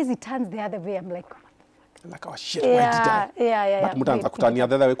 In case it turns the other way, I'm like, Like, oh shit, why did I? Yeah. But mutaanza kutania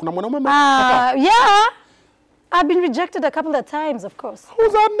the other way. Kuna mwanaume Yeah. I've been rejected a couple of times, of course.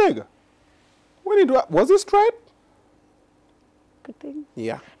 Who's that nigga? Was he straight? Good thing.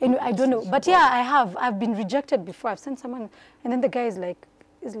 Yeah. Anyway, I don't know. But yeah, I have. I've been rejected before. I've sent someone, and then the guy is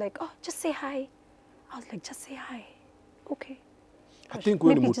like, oh, just say hi. I was like, just say hi. Okay. I think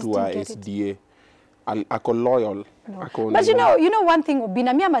when Maybe he just mtu wa didn't get it. SDA, ako loyal. No. Ako But you know one thing,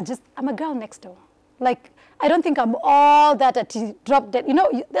 Obinna, me, I'm a girl next door. Like, I don't think I'm all that at drop dead. You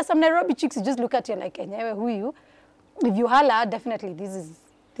know, there's some Nairobi chicks, you just look at you like, who are you? If you holla, definitely this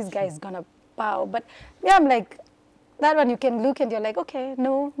guy is gonna bow. But yeah, I'm like, that one you can look and you're like, okay,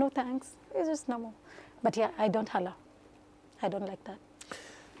 no thanks. It's just normal. But yeah, I don't holla. I don't like that.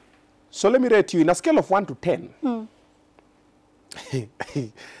 So let me rate you in a scale of 1 to 10.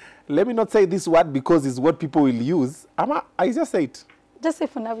 Let me not say this word because it's what people will use. I just say it. Just say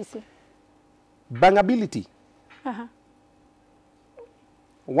for now, we see. Bangability.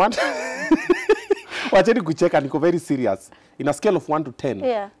 1 Wacheni kucheka, niko very serious. In a scale of 1 to 10,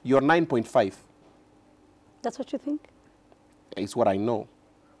 Yeah. you're 9.5. That's what you think? It's what I know.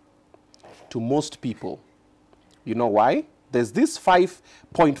 To most people. You know why? There's this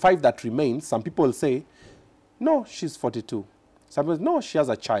 5.5 that remains. Some people will say, no, she's 42. Some people, no, she has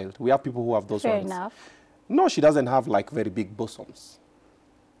a child. We have people who have those Fair ones. enough. No, she doesn't have like very big bosoms.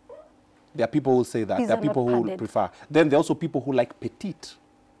 There are people who say that. These there are are people not who padded. prefer. Then there are also people who like petite.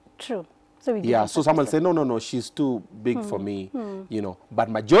 True. So we Yeah, so someone will say, no, she's too big for me, you know. But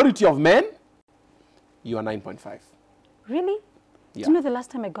majority of men, you are 9.5. Really? Yeah. Do you know the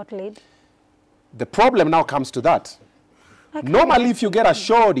last time I got laid? The problem now comes to that. Normally, if you get a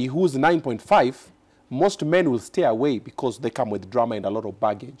shorty who's 9.5, most men will stay away because they come with drama and a lot of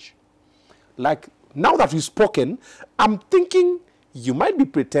baggage. Like, now that we've spoken, I'm thinking you might be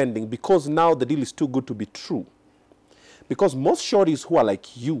pretending because now the deal is too good to be true. Because most shorties who are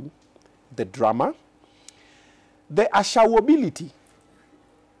like you, the drama, the ashawability,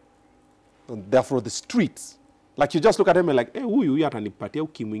 they're from the streets. Like, you just look at them and like, hey, huyu atanipatia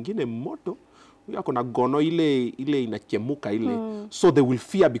ukimwingine moto. Huyu akona gono ile inachemuka ile. So they will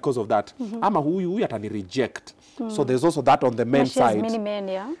fear because of that. Ama huyu atani reject. So there's also that on the men's side. She has many men,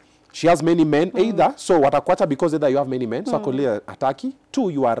 yeah? She has many men, either. So watakwacha because either you have many men, so akolia ataki. 2,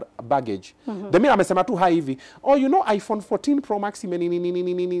 you are baggage. The minute amesema tu hai hivi, oh, you know, iPhone 14 Pro Max,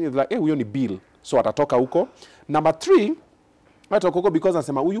 like, huyo ni bill. So watatoka huko. Number 3, watatoka huko because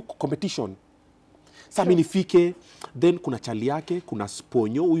anasema huyu competition. Sasa mimi nifike, then kuna chali yake, kuna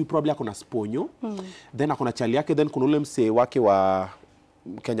sponyo, huyu probably kuna sponyo. Then kuna chali yake, then kuna ule msee wake wa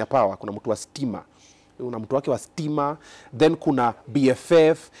Kenya Power, kuna mtu wa stima. Kuna mtu wake wa stima, then kuna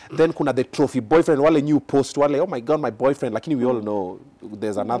BFF, then kuna the trophy boyfriend, wale new post, wale, oh my God, my boyfriend, lakini we all know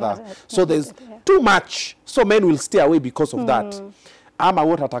there's another. So there's too much. So men will stay away because of that. Ama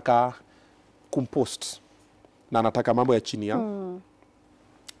wote ataka kumpost. Na anataka mambo ya chini ya.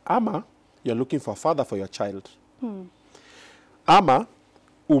 Ama you're looking for a father for your child. Ama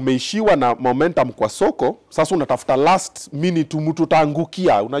umeishiwa na momentum kwa soko, sasa unatafuta last minute mtu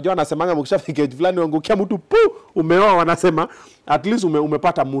taangukia. Unajua anasemanga mkishafika age fulani uangukia mtu umeoa, wanasema at least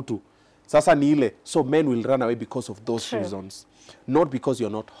umepata mtu. Sasa ni ile. So men will run away because of those reasons, not because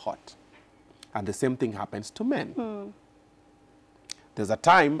you're not hot. And the same thing happens to men. There's a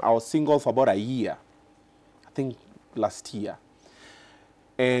time I was single for about a year. I think last year.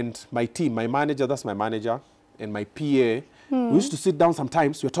 And my team, my manager, that's my manager, and my PA, we used to sit down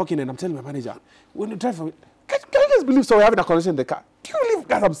sometimes, we're talking and I'm telling my manager, when you drive, can you guys believe so we're having a conversation in the car? Do you believe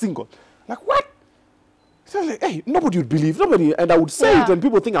guys I'm single? Like, what? So I was like, hey, nobody would believe, nobody. And I would say it and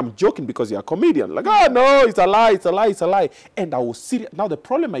people think I'm joking because you're a comedian. Like, oh no, it's a lie, it's a lie, it's a lie. And I was serious. Now the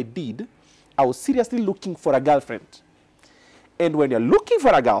problem I was seriously looking for a girlfriend. And when you're looking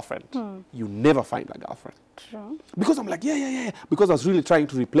for a girlfriend, you never find a girlfriend. True. Because I'm like, yeah. Because I was really trying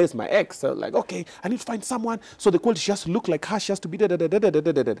to replace my ex. So I was like, okay, I need to find someone. So the quality, she has to look like her. She has to be da. And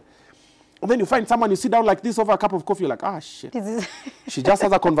then you find someone, you sit down like this over a cup of coffee. You're like, ah, shit. She just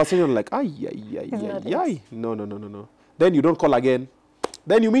has a conversation like, ay. No. Then you don't call again.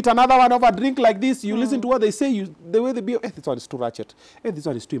 Then you meet another one over a drink like this. You listen to what they say. The way they be, this one is too ratchet. This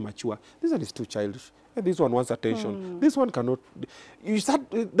one is too immature. This one is too childish. This one wants attention. This one cannot. You start,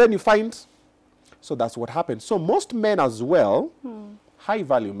 then you find. So that's what happens. So most men as well,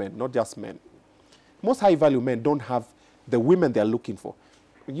 high-value men, not just men. Most high-value men don't have the women they're looking for.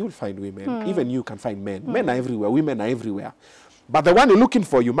 You'll find women. Even you can find men. Men are everywhere. Women are everywhere. But the one you're looking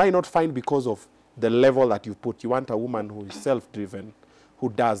for, you might not find because of the level that you put. You want a woman who is self-driven, who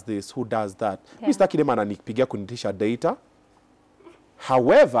does this, who does that. Mr. Kidema ananipigia kunitisha data.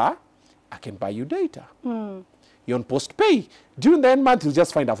 However, I can buy you data. You're on post-pay. During the end month, you'll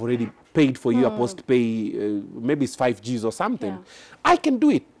just find I've already paid for you a post-pay, maybe it's 5Gs or something. I can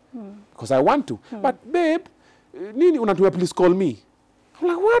do it because I want to. But babe, nini unatumia please call me? I'm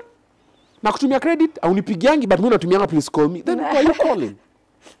like, what? Nakutumia credit, unipigiangi, but mimi unatumianga please call me. Then why are you calling?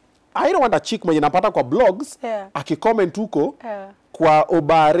 I don't want a chick mwenye napata kwa blogs, akicomment huko, kwa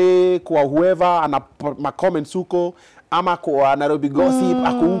Obare, kwa whoever, ana ma-comments huko, ama kwa Nairobi Gossip,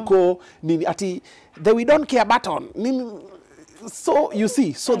 ako huko, nini, ati, the we don't care button. Nini, so, you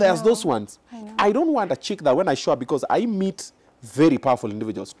see, so there's those ones. I don't want a chick that when I show up, because I meet very powerful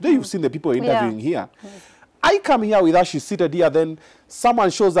individuals. Today you've seen the people interviewing here. I come here with her, she's seated here, then someone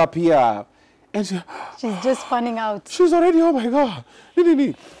shows up here, and she's just fanning out. She's already, oh my God.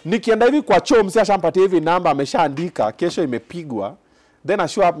 Nikienda hivi kwa choo msi ashampatia hivi namba, ameshaandika, kesho imepigwa. Then I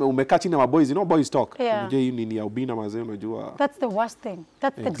show up, umekaa chini na boys, you know boys talk. Unajua hii nini ya Obinna mazee, unajua. That's the worst thing.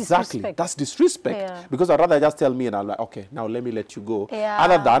 That's the disrespect. Exactly, that's disrespect. Because I'd rather just tell me and I'm like, okay, now let me let you go.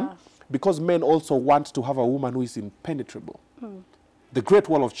 Other than because men also want to have a woman who is impenetrable. The Great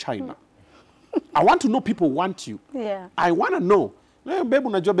Wall of China. I want to know people want you. Yeah. I want to know. Hey, babe,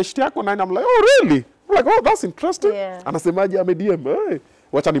 unajua beshte yako nani? I'm like, oh, really? I'm like, oh, that's interesting. Yeah. Anasemaje ame-DM. Hey,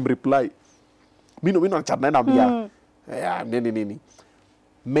 wacha nimreply. Mino nachat naye naambia. Yeah, nini.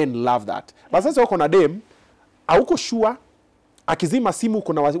 Men love that. But sasa uko na dem, hauko sure, akizima simu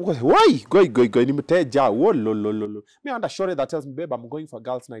kuna why? Go, nimeteja. Wolololo. Me and a shorty that tells me, babe, I'm going for a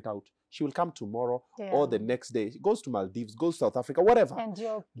girls' night out. She will come tomorrow or the next day. She goes to Maldives, goes to South Africa, whatever.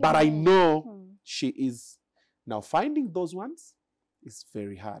 But I know she is. Now, finding those ones is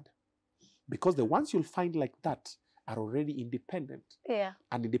very hard. Because the ones you'll find like that are already independent. Yeah.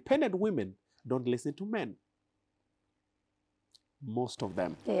 And independent women don't listen to men. Most of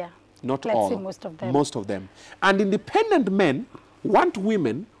them. Yeah. Not Let's all. say most of them. Most of them. And independent men want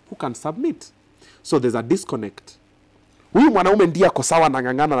women who can submit. So there's a disconnect. Huyu mwanaume ndiye ako sawa na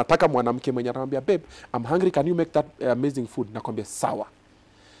ngangana, nataka mwanamke mwenye anamwambia, babe, I'm hungry, can you make that amazing food? Nakwambia sawa.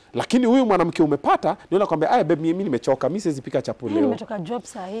 Lakini huyu mwanamke umepata, ndio nakwambia, babe, mimi nimechoka, mimi siwezi pika chapo leo. Nimetoka job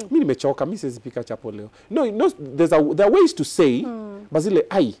saa hii. Mimi nimechoka, mimi siwezi pika chapo leo. No, there are ways to say, bazile,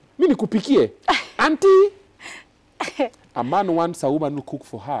 mimi nikupikie. Auntie, a man wants a woman who cook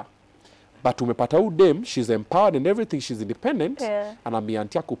for her. But umepata huyu dem, she's empowered and everything, she's independent. Yeah. Anaambia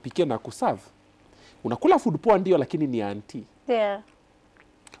auntie akupikie na kuserve. Unakula food poa ndio, lakini ni auntie. Yeah.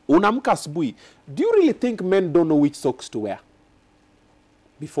 Unamka asubuhi. Do you really think men don't know which socks to wear?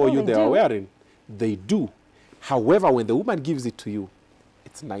 Before they are wearing. They do. However, when the woman gives it to you,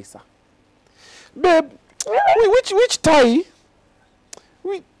 it's nicer. Babe, which tie?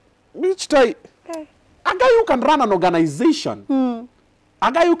 Which tie? Okay. A guy who can run an organization.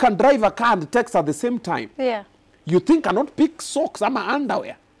 A guy who can drive a car and text at the same time. Yeah. You think cannot pick socks ama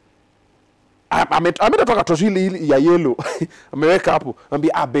underwear? Ametoka toshili ya yellow. Ameweka hapo.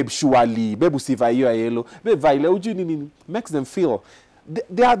 Ambia, babe, surely. Babe, usiva hiyo ya yellow. Babe, vaile uju nini. Makes them feel.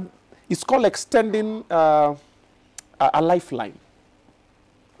 It's called extending a lifeline.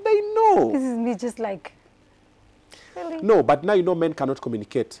 They know. This is me just like, really? No, but now you know men cannot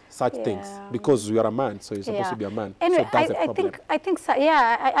communicate such things because you are a man, so you're supposed to be a man. Anyway, so that's a problem. I think,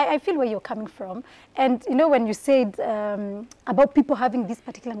 I feel where you're coming from. And you know, when you said about people having this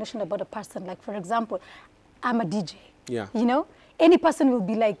particular notion about a person, like for example, I'm a DJ. Yeah. You know, any person will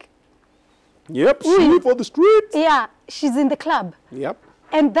be like, yep, she for the streets. Yeah, she's in the club. Yep.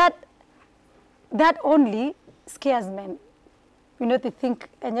 And that only scares men. You know, they think,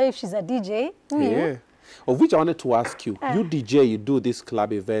 and if she's a DJ, Of which I wanted to ask you. You DJ, you do these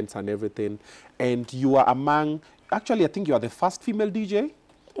club events and everything, and you are among, actually I think you are the first female DJ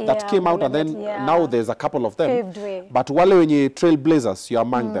that came out, and then now there's a couple of them. Paved way. But wale wenye trailblazers, you're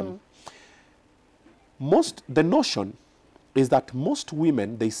among them. The notion is that most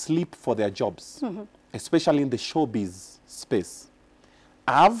women, they sleep for their jobs, especially in the showbiz space.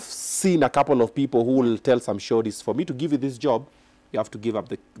 I've seen a couple of people who will tell some showbiz, for me to give you this job, you have to give up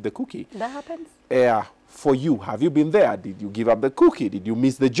the cookie. That happens? Yeah. For you, have you been there? Did you give up the cookie? Did you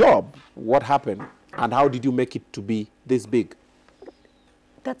miss the job? What happened? And how did you make it to be this big?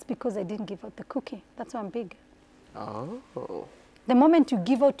 That's because I didn't give out the cookie. That's why I'm big. Oh. The moment you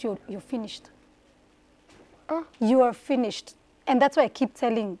give out, you're finished. You are finished. And that's why I keep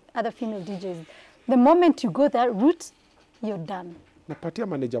telling other female DJs, the moment you go that route, you're done. Napatia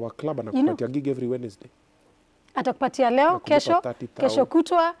manager wa club anakupatia gig every Wednesday. Atakupatia leo, kesho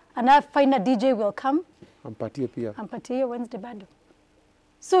kutwa, and find a DJ will come. Ampatie pia. Ampatie hiyo Wednesday bado.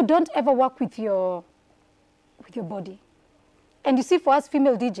 So don't ever work with your body. And you see, for us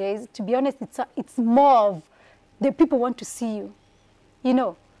female DJs, to be honest, it's more of the people want to see you. You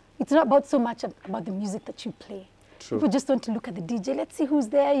know, it's not about so much about the music that you play. True. People just want to look at the DJ. Let's see who's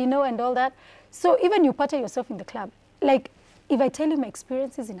there, you know, and all that. So even you partner yourself in the club. Like, if I tell you my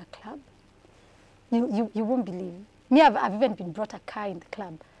experiences in a club, you won't believe. Me, I've even been brought a car in the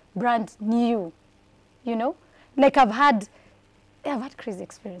club, brand new, you know? Like I've had crazy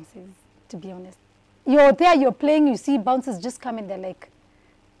experiences, to be honest. You're there, you're playing, you see bouncers just come and they're like,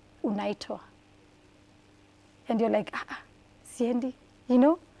 unaitwa. And you're like, siendi, you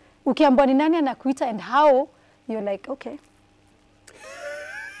know? Ukiambiwa ni nani anakuita and how, you're like, okay.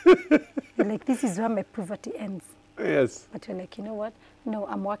 You're like, this is where my poverty ends. Yes. But you're like, you know what? No,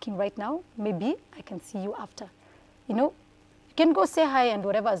 I'm working right now. Maybe I can see you after. You know, you can go say hi and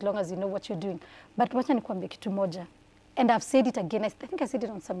whatever as long as you know what you're doing. But wacha nikwambie kitu moja. And I've said it again. I think I said it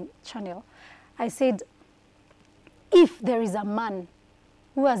on some channel. I said, if there is a man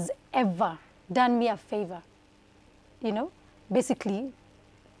who has ever done me a favor, you know, basically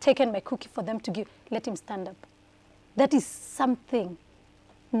taken my cookie for them to give, let him stand up. That is something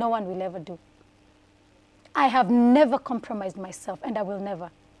no one will ever do. I have never compromised myself, and I will never,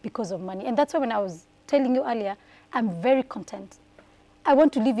 because of money. And that's why when I was telling you earlier, I'm very content. I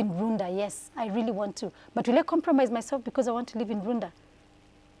want to live in Runda, yes, I really want to. But will I compromise myself because I want to live in Runda?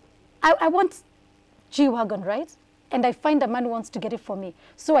 I want G-Wagon, right? And I find a man who wants to get it for me.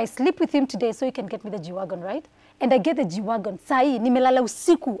 So I sleep with him today so he can get me the G-Wagon, right? And I get the G-Wagon. Sai, nimelala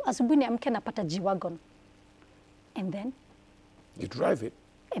usiku, asubuhi niamke napata G-Wagon. And then? You drive it.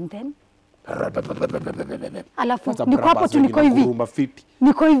 And then? Alafu, niko hapo tu niko hivi.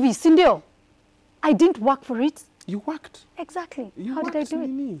 Niko hivi, si ndio? I didn't work for it. You worked. Exactly. You How did I do it?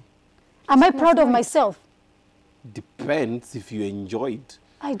 Nini? Am I proud of myself? Depends if you enjoyed.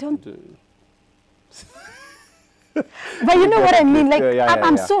 I don't. But you know what I mean? Like,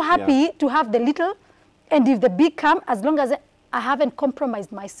 I'm so happy to have the little, and if the big come, as long as I haven't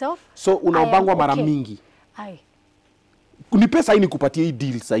compromised myself. So unaobangwa mara mingi. Aye. Unipe saini kupatia hii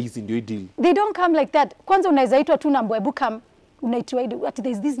deal saizi ndio hii deal. They don't come like that. Kwanza unaweza itwa tu na ebu come. Unaitwa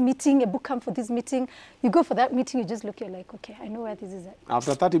there's this meeting, ebu come for this meeting. You go for that meeting, you just look, you're like, okay, I know where this is at.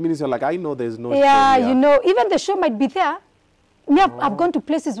 After 30 minutes, you're like, I know there's no show. Yeah, you know, even the show might be there. Me, I've gone to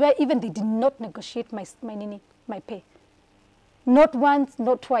places where even they did not negotiate my pay. Not once,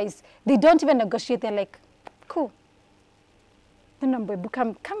 not twice. They don't even negotiate. They're like, cool. Then I'm going to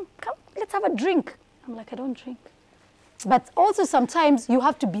come, let's have a drink. I'm like, I don't drink. But also sometimes you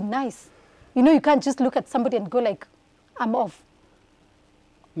have to be nice. You know, you can't just look at somebody and go like, I'm off.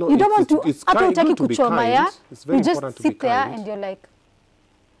 No, you don't want to, it's kind to be kind. It's very you just important to sit be there kind. and you're like,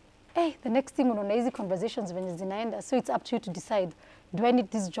 hey, the next thing unaona hizi conversations when zinaenda, so it's up to you to decide, do I need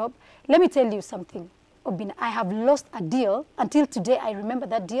this job? Let me tell you something, Obinna, I have lost a deal. Until today, I remember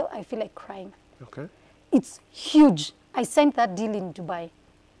that deal, I feel like crying. Okay. It's huge. I signed that deal in Dubai.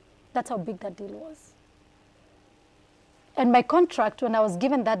 That's how big that deal was. And my contract, when I was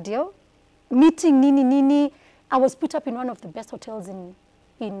given that deal, meeting Nini, I was put up in one of the best hotels in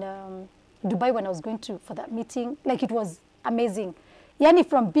Dubai when I was going for that meeting. Like, it was amazing. Yani,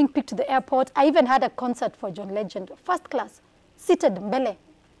 from being picked to the airport, I even had a concert for John Legend, first class, seated mbele.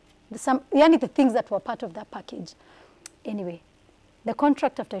 Yani, the things that were part of that package. Anyway, the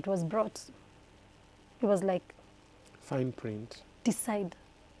contract after it was brought, it was like, fine print. Decide.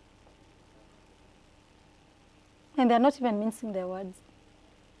 And they're not even mincing their words.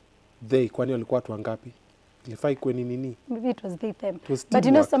 They, kwani walikuwa watu wangapi? Ilifai kweni nini? Maybe it was they, them. It was but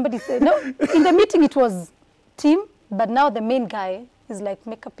you know, somebody said, no, in the meeting it was team, but now the main guy is like,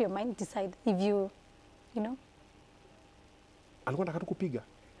 make up your mind, decide if you know. Alikuwa nataka kupiga?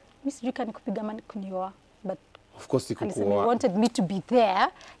 Mimi sijui kani kupiga mani kunioa, but of course he he wanted me to be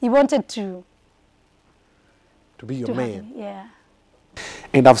there. He wanted to be your man. Yeah.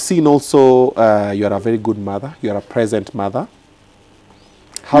 And I've seen also you are a very good mother. You are a present mother.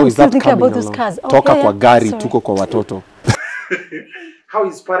 How is that coming about along? Those cars. Toka kwa gari, tuko kwa watoto. How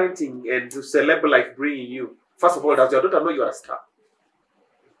is parenting and celeb life bringing you? First of all, does your daughter know you are a star?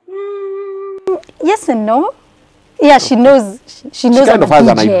 Yes and no. Yeah, she knows. She knows. She kind of has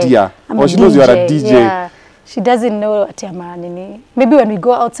an idea. Or she knows you are a DJ. Yeah. She doesn't know Atiama Nini. Maybe when we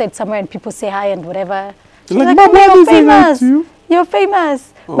go outside somewhere and people say hi and whatever. She's like, Mom, you're famous. You're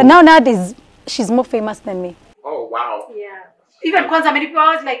famous. Oh. But nowadays, she's more famous than me. Oh, wow. Yeah. Even Kwanza, many people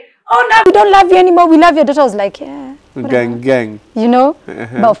was like, oh, no, we don't love you anymore. We love your daughter. I was like, yeah. Gang. You know?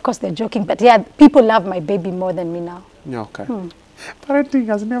 But of course, they're joking. But yeah, people love my baby more than me now. Okay. Parenting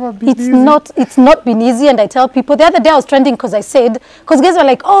has never been easy. It's not been easy. And I tell people, the other day I was trending because I said, because guys were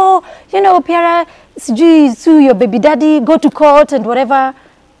like, oh, you know, Pierra, sue your baby daddy, go to court and whatever.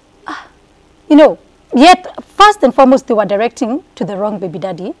 You know, yet, first and foremost, they were directing to the wrong baby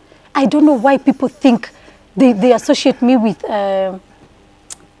daddy. I don't know why people think they associate me with, I'm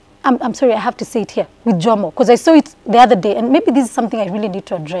sorry, I have to say it here, with Jomo. Because I saw it the other day, and maybe this is something I really need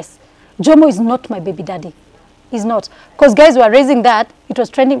to address. Jomo is not my baby daddy. He's not. Because guys were raising that, it was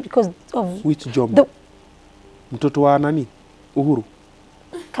trending because of... Which Jomo? Mtoto wa nani? Uhuru?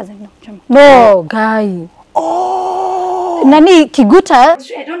 Cousin, no, Jomo. No, guy. Oh! Nani, Kiguta.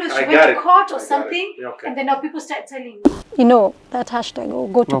 I don't know if she went to court or something, okay. And then now people start telling, you know, that hashtag, oh,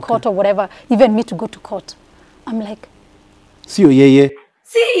 go to court or whatever, even me to go to court. I'm like... See, yeah.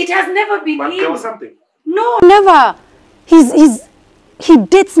 See, it has never been but him. There was something? No, never. He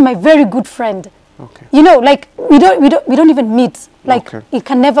dates my very good friend. Okay. You know, like, we don't even meet. Like, it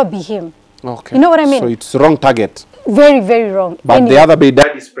can never be him. Okay. You know what I mean? So it's wrong target. Very, very wrong. But anyway, the other baby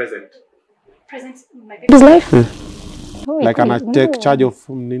dad is present. Present in my baby's life? No, like, can I take charge of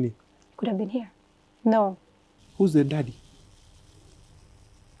Nini? Could have been here. No. Who's the daddy?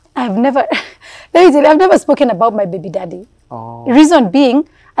 I've never, ladies, I've never spoken about my baby daddy. Oh. Reason being,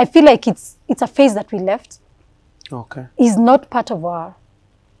 I feel like it's a phase that we left. Okay. Is not part of our...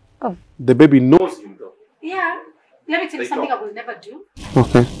 The baby knows him though. Yeah. Let me tell you something I will never do.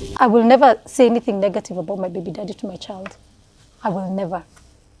 Okay. I will never say anything negative about my baby daddy to my child. I will never.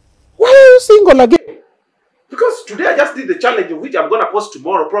 Why are you single again? Because today I just did the challenge of which I'm going to post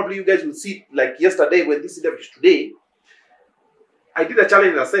tomorrow. Probably you guys will see like yesterday when this interview is today. I did a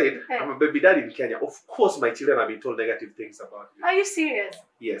challenge and I said, I'm a baby daddy in Kenya. Of course, my children have been told negative things about you. Are you serious?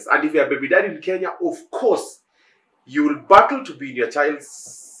 Yes. And if you're a baby daddy in Kenya, of course, you will battle to be in your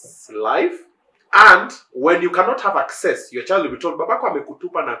child's life. And when you cannot have access, your child will be told, Babako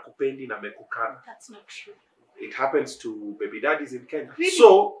amekutupa na kupendi na mekukana. That's not true. It happens to baby daddies in Kenya. Really?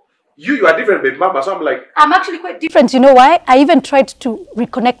 So, you are different, baby mama. So I'm like... I'm actually quite different. You know why? I even tried to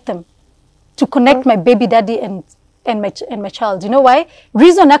reconnect them. To connect my baby daddy and my child. You know why?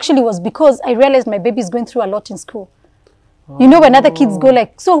 Reason actually was because I realized my baby is going through a lot in school. You know, when other kids go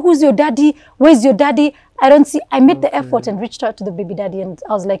like, so who's your daddy? Where's your daddy? I don't see. I made the effort and reached out to the baby daddy. And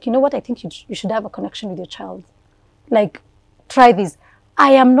I was like, you know what? I think you should have a connection with your child. Like, try this.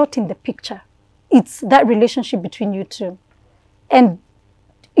 I am not in the picture. It's that relationship between you two. And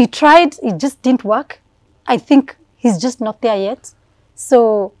he tried. It just didn't work. I think he's just not there yet.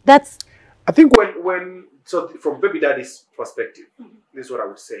 So that's... I think so from baby daddy's perspective, this is what I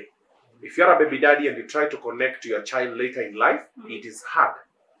would say. If you're a baby daddy and you try to connect to your child later in life, it is hard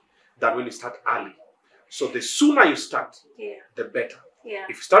than when you start early. So the sooner you start, the better. Yeah.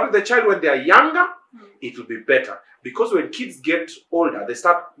 If you start with the child when they are younger, it will be better. Because when kids get older, they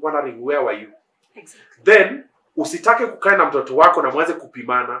start wondering, where were you? Exactly. Then, usitake kukaa na mtoto wako na mwanze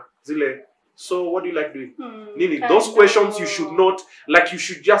kupimana. Zile, so what do you like doing? Nini, those questions you should not, like you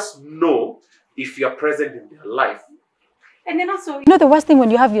should just know if you are present in their life. And then also, you know, the worst thing when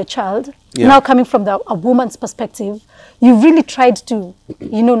you have your child, now coming from a woman's perspective, you've really tried to,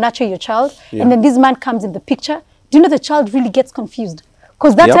 you know, nurture your child. And then this man comes in the picture. Do you know the child really gets confused?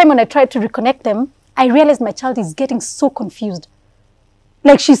 Because that time when I tried to reconnect them, I realized my child is getting so confused.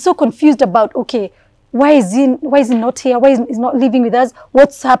 Like she's so confused about, okay, why is he not here? Why is he not living with us?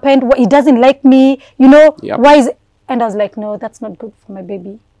 What's happened? He doesn't like me, you know? Why is... And I was like, no, that's not good for my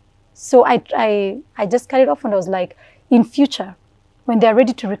baby. So I just cut it off and I was like, in future, when they're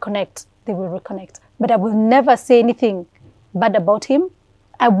ready to reconnect, they will reconnect. But I will never say anything bad about him.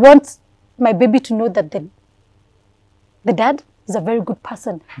 I want my baby to know that the dad is a very good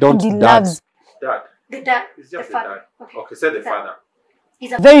person. Don't and he loves... Dad. The dad. It's just the father. father. Okay, say the father.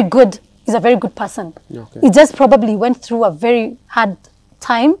 He's a very good person. Okay. He just probably went through a very hard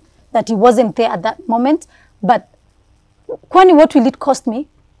time that he wasn't there at that moment. But kwani, what will it cost me?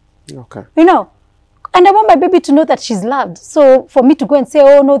 Okay. You know? And I want my baby to know that she's loved. So for me to go and say,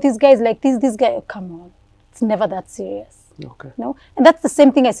 oh no, this guy is like this guy, oh, come on. It's never that serious. Okay. No? And that's the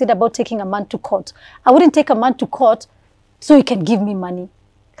same thing I said about taking a man to court. I wouldn't take a man to court so he can give me money.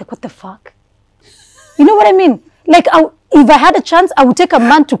 Like, what the fuck? You know what I mean? Like, if I had a chance, I would take a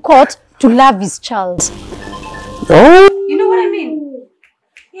man to court to love his child. Oh. You know what I mean?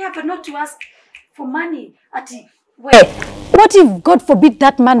 Yeah, but not to ask for money. Where? What if, God forbid,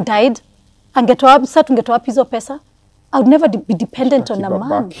 that man died? And start to get a piece of pesa? I would never be dependent on a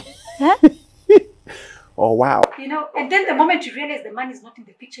man. Yeah? Oh, wow. You know, and then the moment you realize the man is not in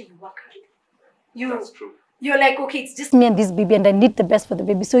the picture, you work hard. That's true. You're like, okay, it's just me and this baby, and I need the best for the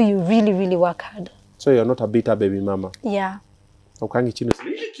baby. So you really, really work hard. So you're not a bitter baby mama? Yeah. Ukangi chini.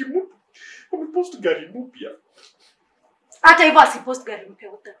 Umepost gari mpya. Hata hivyo asipost gari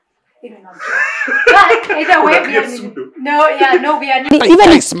mpya uta. But either way, we are even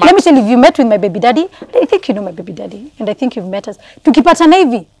if, let me tell you, if you met with my baby daddy, I think you know my baby daddy, and I think you've met us. Tukipatana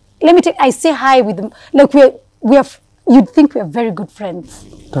hivi, let me tell you, I say hi with them. Like you'd think we are very good friends.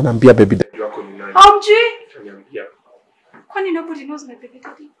 Tanambia baby daddy wako ni nani? Amji? Kwani nobody knows my baby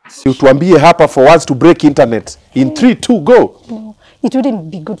daddy? Si utuambie hapa for us to break internet. In 3, 2, go. No, it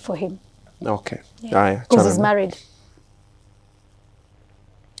wouldn't be good for him. Okay. Because he's married.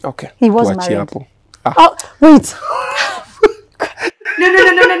 Okay. He was married. Ah. Oh, wait. No.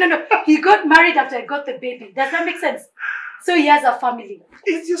 He got married after I got the baby. Does that make sense? So he has a family.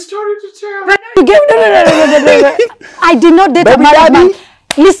 It's your story to tell. But no. I did not date a married man.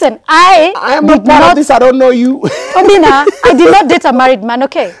 Listen, I am not part of this. I don't know you. Obinna, I did not date a married man,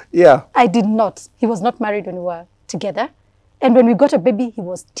 okay? Yeah. I did not. He was not married when we were together. And when we got a baby, he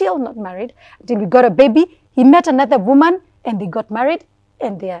was still not married. Until we got a baby, he met another woman and they got married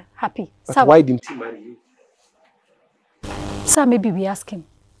and they are happy. But so, why didn't he marry you? So maybe we ask him.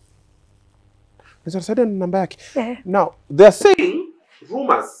 Now, they're saying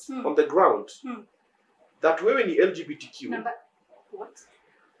rumors on the ground that wewe ni LGBTQ. Number what?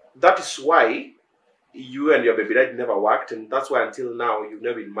 That is why you and your baby daddy never worked, and that's why until now you've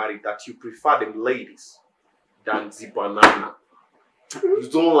never been married, that you prefer them ladies than Zibanana. You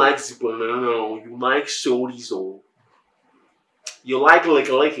don't like Zibanana, you like shorties, or you like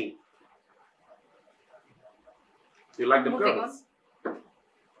licking. You like them Moving girls.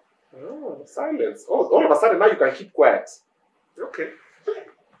 Oh, silence. Oh, all of a sudden now you can keep quiet. Okay.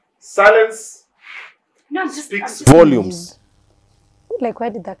 Silence No, I'm just speaks Volumes. like, where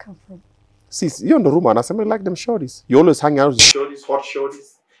did that come from? Sis, you're in the room and I say, like them shorties. You always hang out with shorties, hot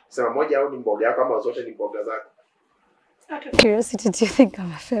shorties. Sema moja au ni mboga yako ama zote ni mboga zako. Out of curiosity, do you think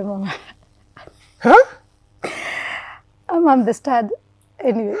I'm a fair mama? Huh? I'm the stud.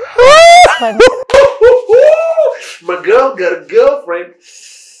 Anyway. My girl got a girlfriend.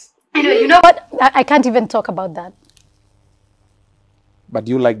 Anyway, you know what? I can't even talk about that. But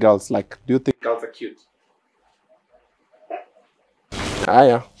you like girls. Like, do you think Girls are cute. Ah,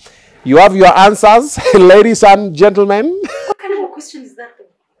 yeah. You have your answers, ladies and gentlemen. What kind of a question is that, though?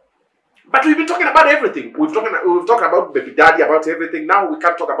 But we've been talking about everything. We've talked about baby daddy, about everything. Now we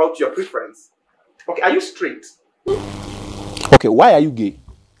can't talk about your preference. Okay, are you straight? Okay, why are you gay?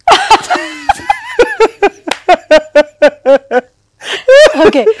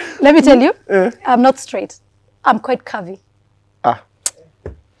 Okay, let me tell you. I'm not straight. I'm quite curvy. Ah.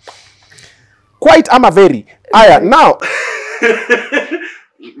 Quite, I'm a very. Aya, now.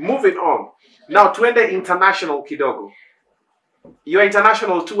 Moving on. Now, twende international kidogo. Your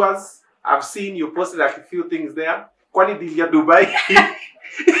international tours, I've seen you posted like a few things there. Kwani dilia Dubai.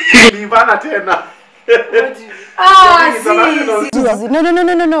 Livana tena.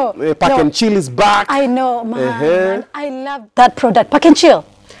 No. Pack and chill is back. I know, man. I love that product. Pack and chill.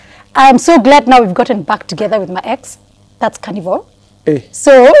 I'm so glad now we've gotten back together with my ex. That's Carnival. Hey.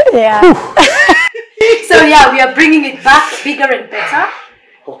 So, yeah. So, yeah, we are bringing it back bigger and better.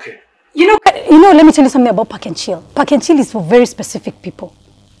 Okay. You know, let me tell you something about Pack and Chill. Pack and Chill is for very specific people.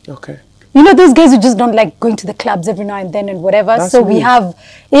 Okay. You know, those guys who just don't like going to the clubs every now and then and whatever. That's so me. we have,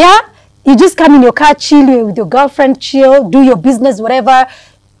 you just come in your car, chill with your girlfriend, chill, do your business, whatever.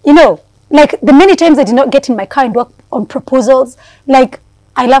 You know, like the many times I did not get in my car and work on proposals, like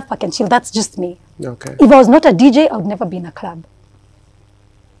I love Pack and Chill. That's just me. Okay. If I was not a DJ, I would never be in a club.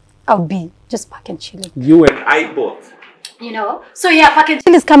 I would be just Pack and Chilling. You and I both. You know, so yeah, Pack and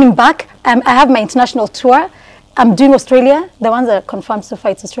Chill is coming back. I have my international tour. I'm doing Australia. The ones that are confirmed so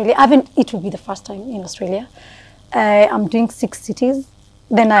far, it's Australia. It will be the first time in Australia. I'm doing 6 cities.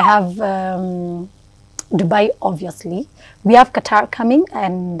 Then I have Dubai, obviously. We have Qatar coming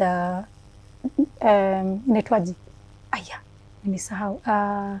and Netwaji.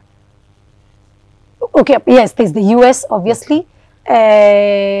 Okay, yes, there's the US, obviously.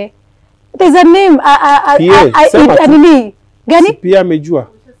 There's a name. Pierra Makena.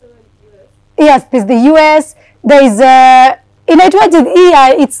 Yes, there's the US. There's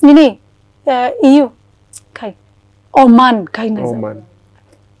it's Nini, EU. Oman,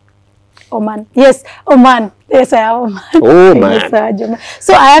 Oman. Yes, Oman. Yes, I have Oman. Oh, man. Yes,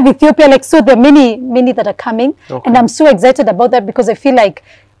 so I have Ethiopia. Like, so there are many that are coming. Okay. And I'm so excited about that because I feel like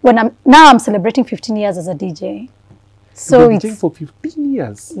I'm celebrating 15 years as a DJ. So You've been DJing for 15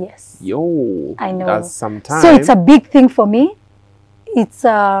 years. Yes. Yo. I know. That's some time. So it's a big thing for me. It's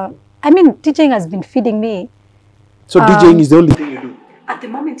DJing has been feeding me. So DJing is the only thing you do? At the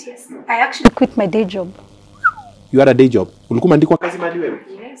moment, yes. I actually quit my day job. You had a day job?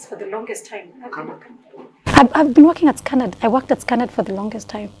 Yes, for the longest time. I've been working at Scanad. I worked at Scanad for the longest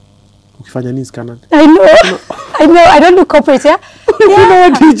time. Ukifanya nini Scanad? I know. I don't do corporate, yeah? You know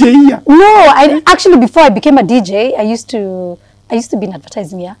what DJ here? No, actually before I became a DJ, I used to be in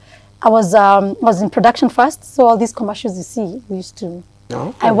advertising, yeah. I was in production first, so all these commercials you see, we used to.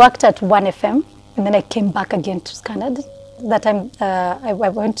 Okay. I worked at 1FM, and then I came back again to Scanad. That time I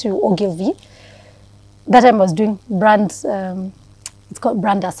went to Ogilvy. That time I was doing brands, it's called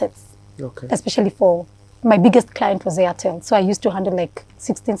brand assets. Okay. Especially for, my biggest client was Airtel. So I used to handle like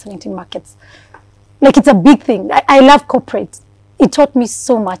 16, 17 markets. Like it's a big thing. I love corporate. It taught me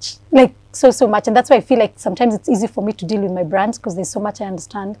so much, like so much. And that's why I feel like sometimes it's easy for me to deal with my brands because there's so much I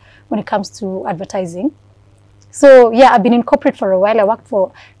understand when it comes to advertising. So yeah, I've been in corporate for a while. I worked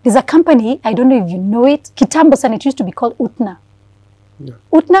for, there's a company, I don't know if you know it, Kitambo-san, it used to be called Utna. Yeah.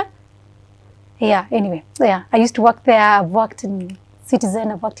 Utna? Yeah, anyway. So yeah, I used to work there. I've worked in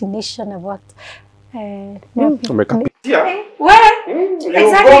Citizen, I've worked in Nation, I've worked... Yeah. Where? You've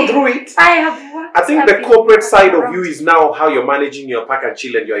gone through it. I have worked. I think the corporate side of you is now how you're managing your Pack and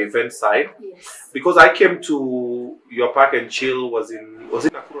Chill and your event side. Yes. Because I came to your Pack and Chill was in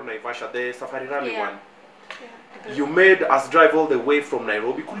Nakuru, Naivasha, the Safari Rally one. You made us drive all the way from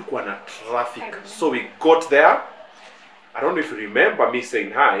Nairobi. Kulikuwa na traffic. So we got there. I don't know if you remember me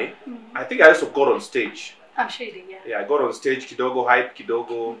saying hi. I think I also got on stage. I'm sure you did, yeah. Yeah, I got on stage, kidogo, hype,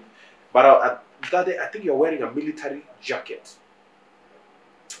 kidogo. But that day, I think you're wearing a military jacket.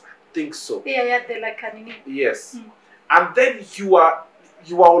 I think so. Yeah, they're like a nini. Yes. And then you are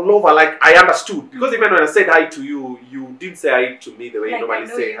all over, like, I understood. Because even when I said hi to you, you didn't say hi to me the way like you normally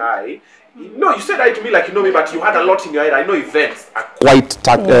say hi. No, you said hi to me like you know me, but you had a lot in your head. I know events are quite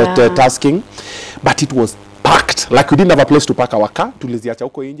tasking, but it was packed. Like we didn't have a place to park our car. Tuliziacha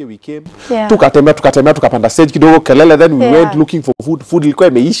huko nje, we came. Tukatembea tukapanda stage kidogo kelele, then we went looking for food. Food ilikuwa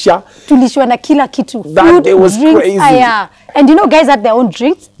imeisha. Tulishwa na kila kitu. That day was drinks, crazy. And you know guys had their own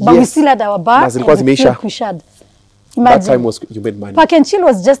drinks, but we still had our bar. And that time was, you made money. Park and Chill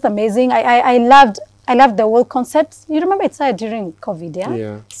was just amazing. I loved the whole concept. You remember it started during COVID,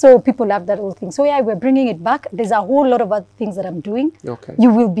 yeah? So people loved that whole thing. So yeah, we're bringing it back. There's a whole lot of other things that I'm doing. Okay.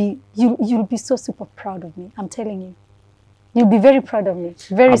 You'll be so super proud of me. I'm telling you. You'll be very proud of me.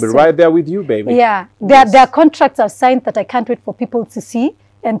 Very soon. I'll be right there with you, baby. Yeah. There are contracts I've signed that I can't wait for people to see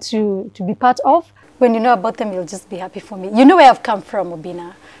and to be part of. When you know about them, you'll just be happy for me. You know where I've come from,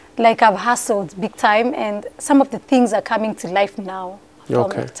 Obinna. Like I've hustled big time, and some of the things are coming to life now. From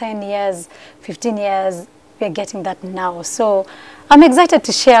like 10 years, 15 years, we're getting that now. So I'm excited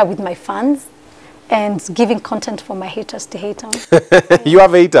to share with my fans and giving content for my haters to hate on. You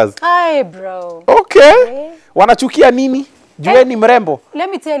have haters? Hi, bro. Okay. Wanachukia nini? Jueni mrembo. Let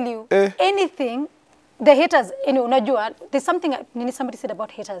me tell you, anything, the haters, you know, unajua, there's something somebody said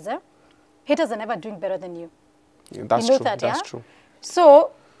about haters, eh? Haters are never doing better than you. Yeah, that's you know true. That, that's yeah? true.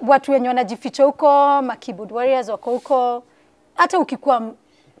 So, watu wenye wanajificha huko, ma keyboard warriors wako huko, hata ukikuwa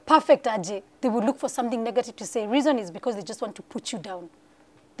perfect aje, they will look for something negative to say. Reason is because they just want to put you down.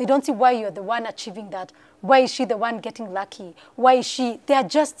 They don't see why you're the one achieving that. Why is she the one getting lucky? Why is she? They are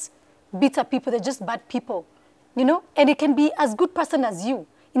just bitter people. They're just bad people. You know? And it can be as good person as you.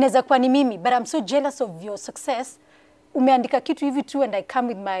 Inaweza kuwa ni mimi, but I'm so jealous of your success. Umeandika kitu hivi tu and I come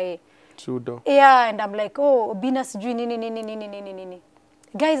with my... Pseudo. Yeah, and I'm like, oh, Obinna sijui nini.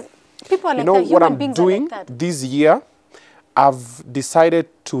 Guys, people are like that. You know what I'm beings doing like that. this year? I've decided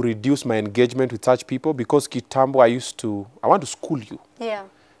to reduce my engagement with such people because kitambo I want to school you. Yeah.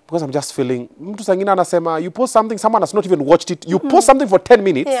 Because I'm just feeling, mtu sangina anasema, you post something, someone has not even watched it. You post something for 10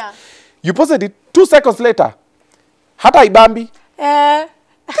 minutes. Yeah. You posted it 2 seconds later. Hata ibambi.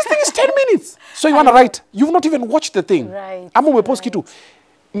 This thing is 10 minutes. So you want to write, you've not even watched the thing. Right. Ama umepost kitu.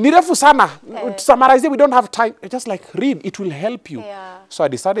 Nirefu sana. To summarize it, we don't have time. Just like read, it will help you. Yeah. So I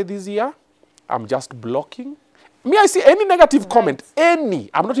decided this year, I'm just blocking. Me, I see any negative comment, any.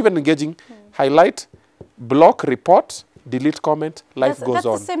 I'm not even engaging. Highlight, block, report, delete comment, life goes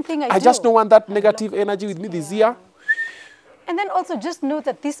on. That's the same thing I just don't want that negative energy with me this year. And then also just know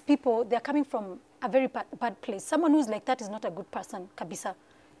that these people, they're coming from a very bad place. Someone who's like that is not a good person, kabisa.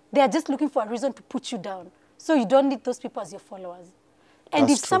 They are just looking for a reason to put you down. So you don't need those people as your followers. And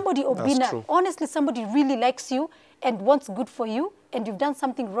if somebody, Obinna, honestly, somebody really likes you and wants good for you, and you've done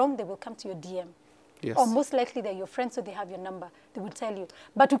something wrong, they will come to your DM. Yes. Or most likely they're your friends, so they have your number. They will tell you.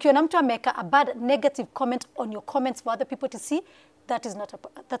 But ukiona mtu ameka a bad negative comment on your comments for other people to see, that's not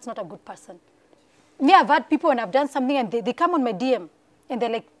a good person. Me, I've had people when I've done something and they come on my DM and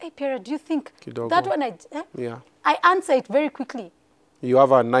they're like, hey, Pierra, do you think Kidogo. that one I answer it very quickly. You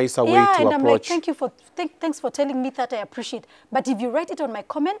have a nicer way to approach. Yeah, and I'm like, thanks for telling me that, I appreciate. But if you write it on my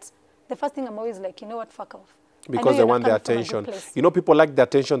comments, the first thing I'm always like, you know what, fuck off. Because they want the attention. You know, people like the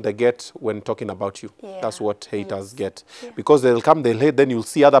attention they get when talking about you. Yeah. That's what haters get. Yeah. Because they'll come, they'll hate, then you'll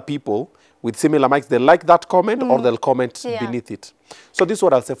see other people with similar mics. They like that comment or they'll comment beneath it. So this is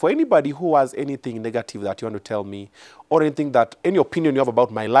what I'll say. For anybody who has anything negative that you want to tell me or anything that, any opinion you have about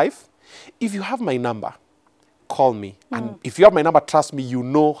my life, if you have my number, call me. And if you have my number, trust me, you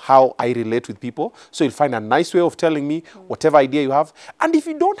know how I relate with people. So you'll find a nice way of telling me whatever idea you have. And if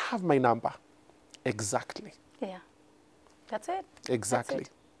you don't have my number, exactly. Yeah. That's it. Exactly.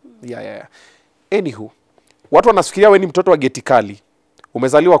 That's it. Yeah. Anywho, watu wanafikiria wewe ni mtoto wa geti kali.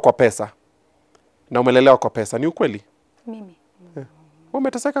 Umezaliwa kwa pesa. Na umelelewa kwa pesa. Ni ukweli? Mimi. Yeah.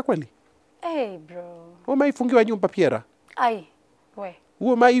 Umeteseka kweli? Hey, bro. Umeifungiwa nyumba Pierra? Ai, we.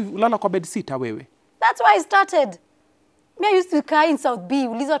 Umeilala kwa bed sitter wewe? That's why I started. Me, I used to cry in South B.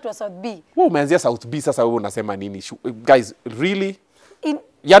 Uliza watu wa South B. Wewe umeanzia South B, sasa wewe unasema nini? Guys, really?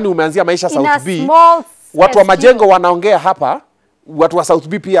 Yani umeanzia maisha South B. Watu wa majengo wanaongea hapa, watu wa South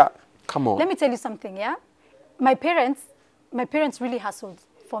B pia. Come on. Let me tell you something, yeah? My parents really hustled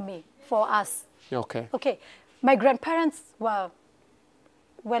for me, for us. Okay. Okay. My grandparents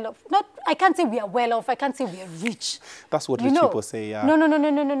well off. Not, I can't say we are well off. I can't say we are rich. That's what rich people say, yeah.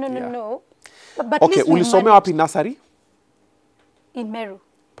 No. But okay, ulisomea wapi nursery? In Meru.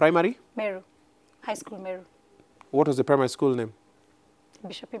 Primary? Meru. High school Meru. What was the primary school name?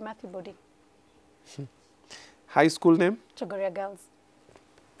 Bishop Matthew Boarding. High school name? Chogoria Girls.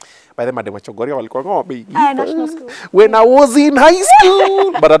 By the madam Chogoria walikuwa ng'ombe. National school. When I was in high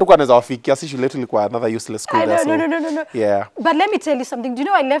school. But hatukuwa naweza wafikia, si shule yetu ilikuwa another useless school there. No. Yeah. But let me tell you something. Do you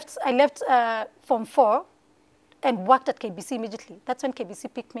know I left Form 4 and worked at KBC immediately. That's when KBC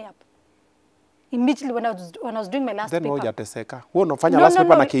picked me up. Immediately when I was doing my last paper. Then hujateseka. Wewe unafanya last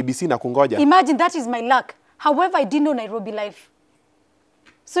paper na KBC na kungoja. Imagine that is my luck. However, I didn't know Nairobi life.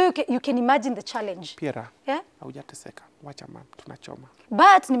 So you can imagine the challenge. Pierra. Yeah? Hujateseka. Wacha mam, tunachoma.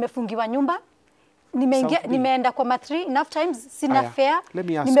 But nimefungiwa nyumba. Nimeenda kwa matri enough times sina fare.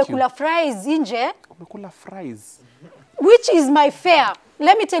 Nimekula fries nje. Umekula fries. Which is my fare.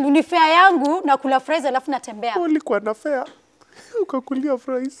 Let me tell you, ni fare yangu na kula fries alafu natembea. Ulikuwa na fare. Ukakulia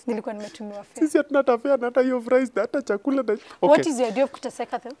fries. Nilikuwa nimetumiwa fare. Sisi hatuna fare na hata hiyo fries na hata chakula na. Okay. What is your idea of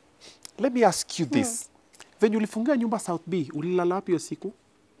kuteseka though? Let me ask you this. When ulifungia nyumba South B, ulilala wapi hiyo siku?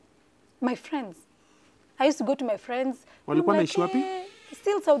 My friends. I used to go to my friends. Walikuwa naishi wapi?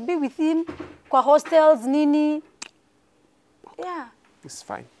 Still South B with him. Kwa hostels, nini. Yeah. It's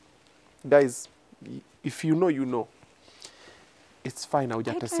fine. Guys, if you know, you know. It's fine,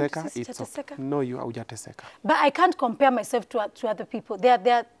 haujateseka. It's okay. No, you haujateseka. But I can't compare myself to other people.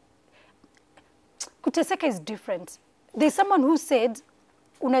 Kuteseka is different. There's someone who said,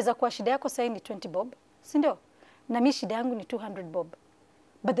 unaweza kuwa shida yako sasa ni 20 bob, si ndio? Na mimi shida yangu ni 200 bob.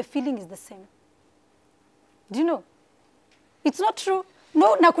 But the feeling is the same. Do you know? It's not true.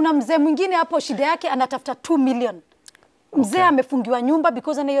 No, na kuna mzee mwingine hapo shida yake anatafuta 2 million. Mzee amefungiwa nyumba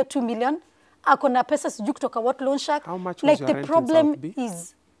because ana hiyo 2 million. Ako na pesa sijui kutoka what loan shark. How much like was the your problem rent in South B?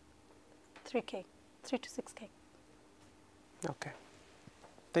 is 3K, 3 to 6K. Okay.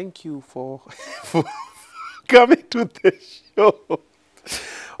 Thank you for coming to the show.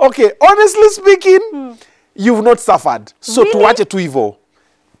 Okay, honestly speaking, you've not suffered. So Really? tuache tu hivyo.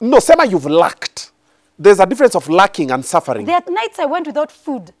 No, sema you've lacked. There's a difference of lacking and suffering. There are nights I went without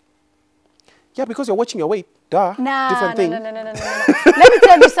food. Yeah, because you're watching your weight. Duh. Different thing. No. Let me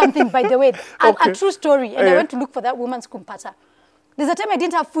tell you something, by the way. A true story. And I went to look for that woman's kumpata. There's a time I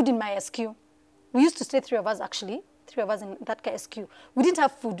didn't have food in my SQ. We used to stay 3 of us, actually. 3 of us in that SQ. We didn't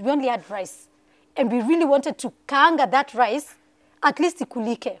have food. We only had rice. And we really wanted to kaanga that rice, at least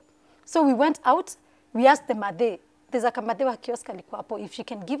ikulike. So we went out. We asked the Made. There's a Kamade wa kiosk alikuwa hapo, if she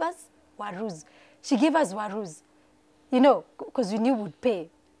can give us waruz. She gave us waruz. You know, because we knew we'd pay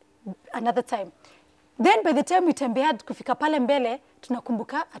another time. Then by the time we tembead kufika pale mbele,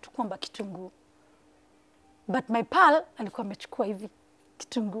 tunakumbuka hatukuomba kitunguu. But my pal alikuwa amechukua hivi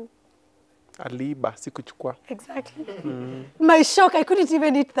kitunguu. Aliiba, si kuchukua. Exactly. My shock, I couldn't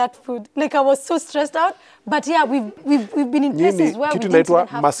even eat that food. Like I was so stressed out. But yeah, we've been in places where we didn't even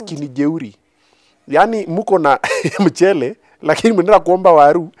have maskini food. jeuri. Yani muko na mchele, lakini mnaenda kuomba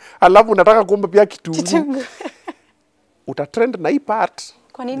waru, alafu unataka kuomba pia kitunguu. Utatrend na hii part.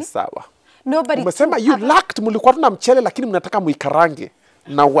 Kwa nini? Sawa. Nobody. Umesema you lacked, mlikuwa tuna mchele lakini mnataka muikarange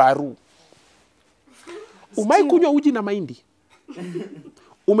na waru. Umai kunywa uji na mahindi?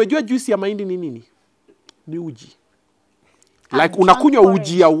 Umejua juice ya mahindi ni nini? Ni uji. Like unakunywa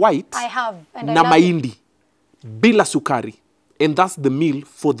uji ya white na mahindi bila sukari. And that's the meal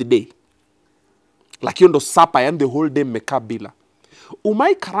for the day. Like hiyo ndo sapa, yani the whole day mmekaa bila.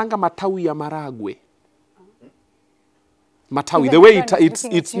 Umai karanga matawi ya maragwe? Matawi, the way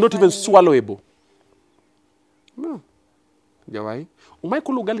it's not even swallowable. No. Jawai. Umai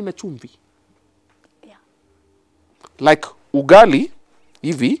kula ugali na chumvi? Yeah. Like ugali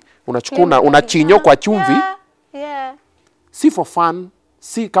hivi unachukua unachinyo kwa chumvi. Yeah. Si for fun,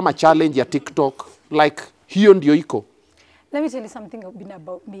 si kama challenge ya TikTok. Like hiyo ndio iko. Let me tell you something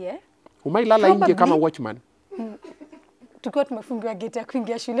about me, eh? Umai lala nje kama watchman? Tukiwa tumefungiwa gate ya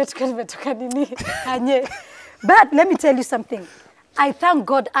kuingia shule tukiwa tumetoka nini anye. But let me tell you something. I thank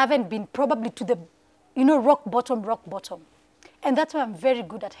God I haven't been probably to the, you know, rock bottom. And that's why I'm very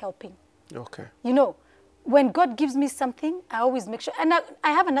good at helping. Okay. You know, when God gives me something, I always make sure. And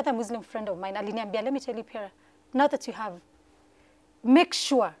I have another Muslim friend of mine, Aliniambia, let me tell you, Pierra, now that you have, make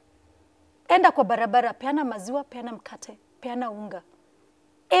sure. Enda kwa barabara, peana maziwa, peana mkate, peana unga.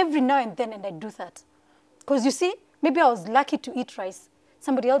 Every now and then, and I do that. Because you see, maybe I was lucky to eat rice.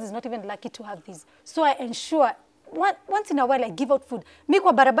 Somebody else is not even lucky to have these. So I ensure, once in a while I give out food. Mi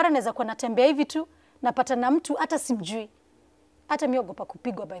kwa barabara naweza kuwa natembea hivi tu, napata na mtu hata simjui. Hata mi ogopa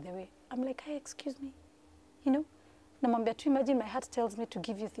kupigwa, by the way. I'm like, hey, excuse me. You know? namwambia tu, imagine my heart tells me to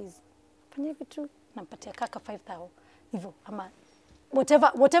give you this. Fanya hivi tu, nampatia kaka 5,000. Hivyo, ama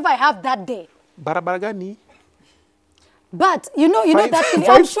whatever I have that day. Barabara gani? But you know that feeling.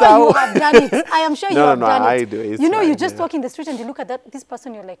 I'm sure you have done it. I am sure you have done it. I do. It's You just walk in the street and you look at this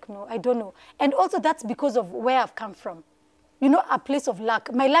person, you're like, no, I don't know. And also that's because of where I've come from. You know, a place of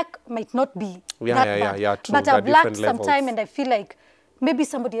luck. My luck might not be that bad. True. But I've lacked some time and I feel like maybe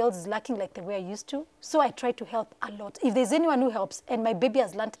somebody else is lacking like the way I used to. So I try to help a lot. If there's anyone who helps and my baby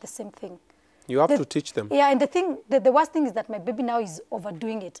has learned the same thing. You have to teach them. Yeah, and the worst thing is that my baby now is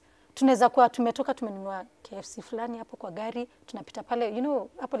overdoing it. Tunaweza kuwa tumetoka tumenunua KFC fulani hapo kwa gari, tunapita pale, you know,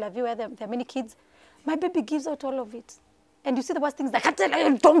 hapo la view where there are many kids. My baby gives out all of it. And you see the worst things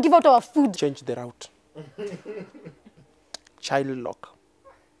like, don't give out our food. Change the route. Child lock.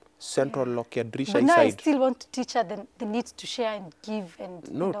 Central lock, your drisha But now inside. I still want to teach her the need to share and give and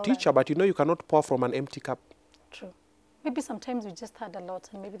No, and teach her, but you know you cannot pour from an empty cup. True. Maybe sometimes we just had a lot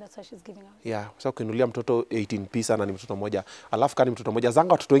and maybe that's why she's giving out. Yeah, sasa ukinulia mtoto 18 pisa na ni mtoto mmoja. Alafu kani mtoto mmoja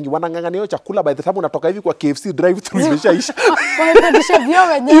zanga watoto wengi wanang'ang'ania hiyo chakula by the time unatoka hivi kwa KFC drive through imeshaisha. Wanapandisha vyo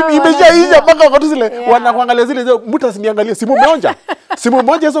wenyewe. Imeshaisha mpaka wakati zile wanakuangalia zile mtu asiniangalie simu umeonja. Simu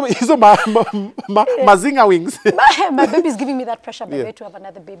moja hizo mazinga wings. My baby is giving me that pressure by the way to have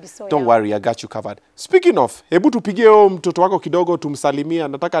another baby, so Don't worry, I got you covered. Speaking of, hebu tupigie mtoto wako kidogo tumsalimie.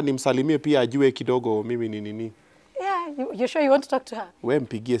 Nataka nimsalimie pia ajue kidogo mimi ni nini. Yeah, you sure you want to talk to her? We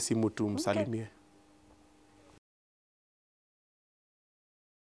mpigie simu tumsalimie. Okay.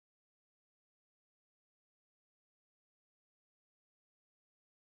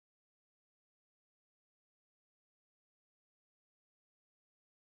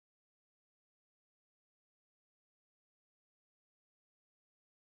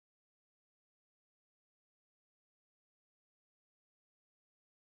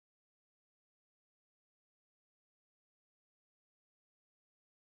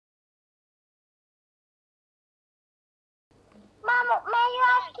 Mama, may you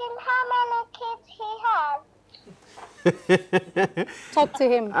ask him how many kids he has? Talk to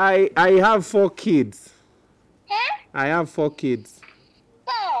him. I have 4 kids. Huh? I have 4 kids.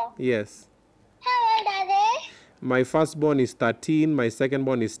 4? Yes. How old are they? My firstborn is 13, my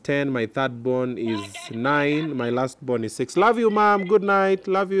secondborn is 10, my thirdborn is 9, my lastborn is 6. Love you, Mom. Good night.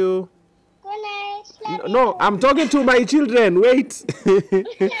 Love you. Good night. Love No, I'm talking to my children. Wait.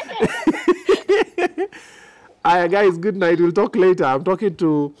 Guys, good night. We'll talk later. I'm talking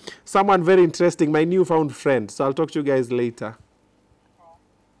to someone very interesting, my newfound friend. So I'll talk to you guys later.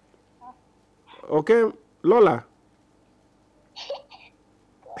 Okay, Lola?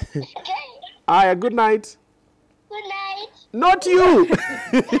 Good night. Good night. Not you!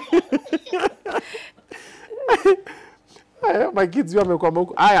 My kids,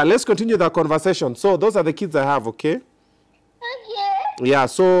 let's continue the conversation. So those are the kids I have, okay? Okay. Yeah,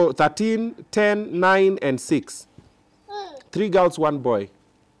 so 13, 10, 9, and 6. 3 girls, 1 boy.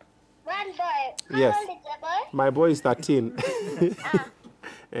 1 boy. Yes. How old is the boy? My boy is 13.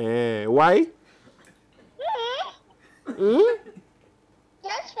 Why?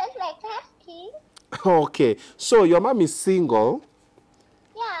 Just felt like asking. Okay, so your mom is single.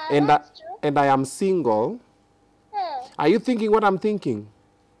 Yeah, that's true. And I am single. Are you thinking what I'm thinking?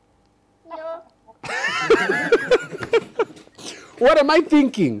 No. What am I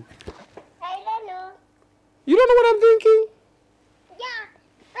thinking? I don't know. You don't know what I'm thinking? Yeah,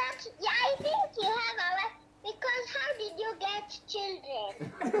 but I think you have a wife because how did you get children?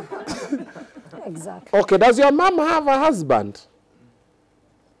 Exactly. Okay, does your mom have a husband?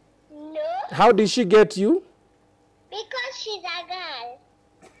 No, How did she get you? because she's a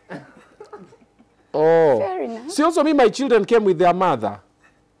girl. Oh. Fair enough. See, also me, my children came with their mother.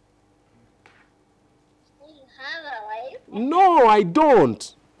 You have a wife? No, I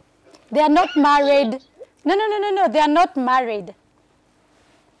don't. They are not married. No. They are not married.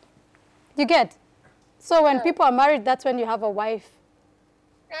 You get? So when people are married, that's when you have a wife.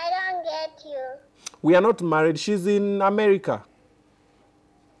 I don't get you. We are not married. She's in America.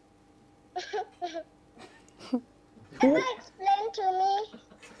 Can you explain to me?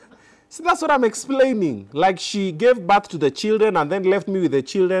 See, that's what I'm explaining. Like she gave birth to the children and then left me with the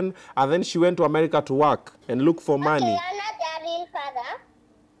children and then she went to America to work and look for Okay, money. you're not their real father.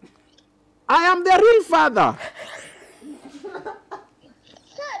 I am their real father.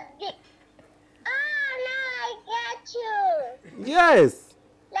 So, now I get you. Yes.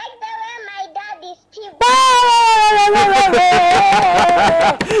 Like the way my dad is Steve.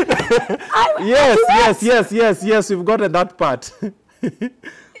 Yes, we've gotten that part.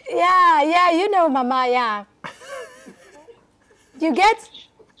 Yeah, you know, Mama, yeah. You get?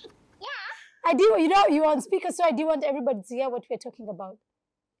 Yeah. I do, you know, you're on speaker, so I do want everybody to hear what we're talking about.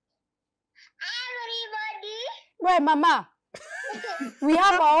 Everybody. Well, Mama, we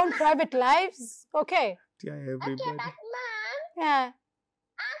have our own private lives. Okay. Yeah, Okay, everybody. but Mom, Yeah.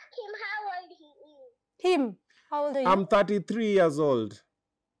 ask him how old he is. Him. How old are you? I'm 33 years old.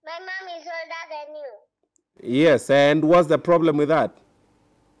 My mom is older than you. Yes, and what's the problem with that?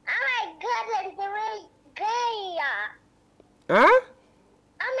 Oh my God, and the way gay. Huh?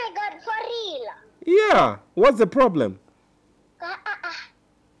 Oh my God, for real. Yeah, what's the problem?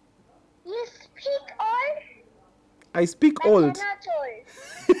 You speak old, I speak but old. you're not old.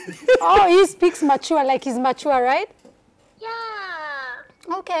 Oh, he speaks mature, like he's mature, right?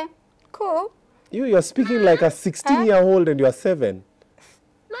 Yeah. Okay, cool. You're speaking like a 16-year-old and you're 7.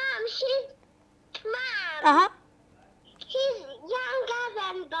 Mom, Uh-huh. he's younger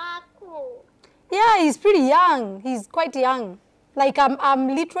than Baku. Yeah, he's pretty young. He's quite young. Like I'm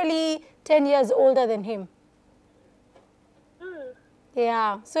literally 10 years older than him.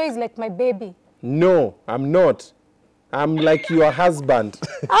 Yeah, so he's like my baby. No, I'm not. I'm like your husband.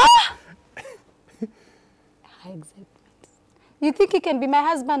 I accept it. You think he can be my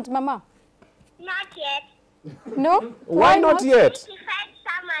husband, Mama? Not yet. No? Why not yet? You need to find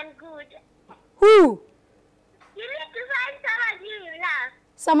someone good. Who? You need to find someone you love.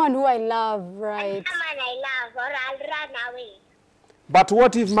 Someone who I love, right? Someone I love, or I'll run away. But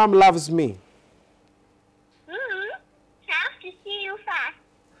what if mom loves me? I have to see you first.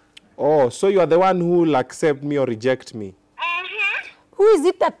 Oh, so you're the one who will accept me or reject me? Who is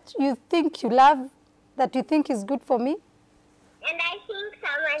it that you think you love, that you think is good for me? And I think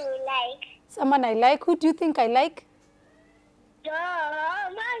someone you like. Someone I like? Who do you think I like? Duh,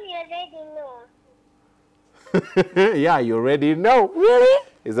 Mom, you already know. Yeah, you already know. Really?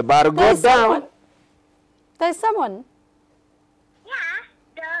 It's about to go There's down. someone. There's someone. Yeah,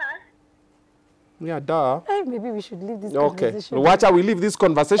 duh. Yeah, duh. Maybe we should leave this Okay. conversation. Watch out, we leave this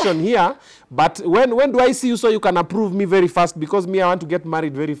conversation here. But when do I see you so you can approve me very fast? Because me, I want to get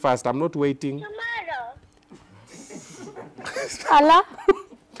married very fast. I'm not waiting. Tomorrow. Allah?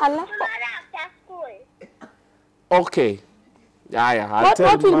 Allah? Tomorrow after school. Okay. Yeah, I'll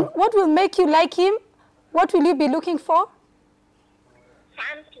tell you. What will make you like him? What will you be looking for?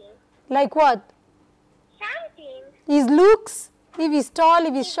 Something. Like what? Something. His looks? If he's tall,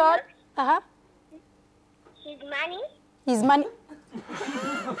 if he's short? Uh-huh. His money. His money?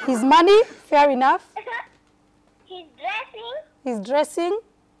 His money? Fair enough. His dressing. His dressing?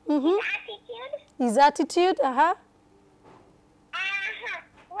 Mm-hmm. Attitude. His attitude? Uh-huh.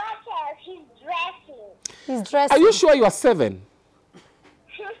 What else? His dressing. His dressing. Are you sure you are 7?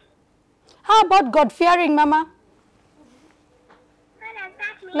 How about God-fearing, Mama? What does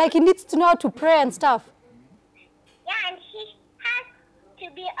that mean? Like he needs to know how to pray and stuff. Yeah, and he has to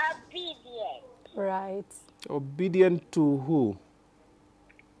be obedient. Right. Obedient to who?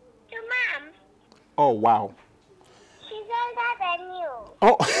 To Mom. Oh, wow. She's older than you.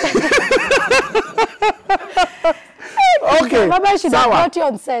 Oh. Okay. Mama should have Sawa. brought you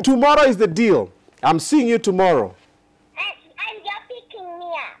on set. Tomorrow is the deal. I'm seeing you tomorrow. And you're picking me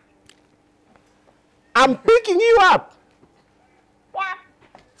up. I'm picking you up. Yeah.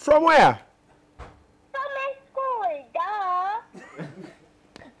 From where? From my school, duh.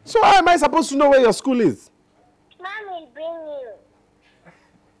 So how am I supposed to know where your school is? Mom will bring you.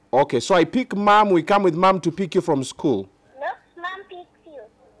 Okay, so I pick mom. We come with mom to pick you from school. Nope, Mom picks you.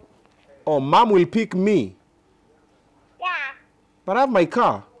 Oh, mom will pick me. Yeah. But I have my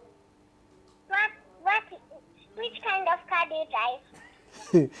car. Which kind of car do you drive?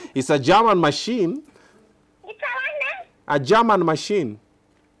 It's a German machine. It's a one. A German machine.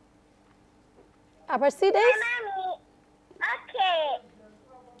 A Mercedes? Mommy. Okay.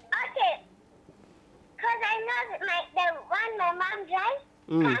 Because I know that the one my mom drives,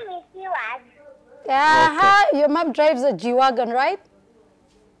 come with you as. Uh-huh. Your mom drives a G-Wagon, right?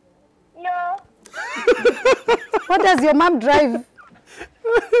 No. What does your mom drive? You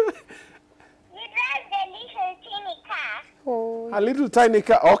drive the little teeny car. Oh. A little tiny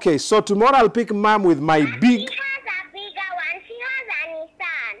car. Okay, so tomorrow I'll pick mom with my She big... has a bigger one. She has a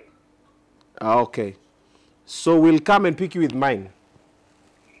Nissan. Okay. So we'll come and pick you with mine.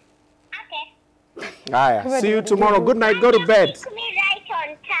 Okay. Aya, see you tomorrow. Good night. Go to You bed. pick me right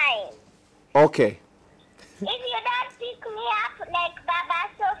on time. Okay. If you don't pick me up like Baba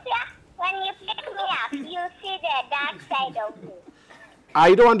Sophia, when you pick me up, you see the dark side of me.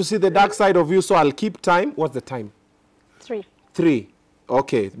 I don't want to see the dark side of you, so I'll keep time. What's the time? 3. 3.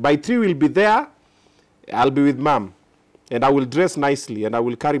 Okay. By 3 we'll be there. I'll be with mom. And I will dress nicely and I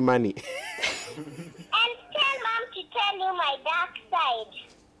will carry money. And tell Mom to tell you my dark side.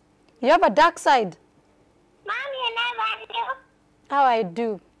 You have a dark side. Mom, you never knew. How I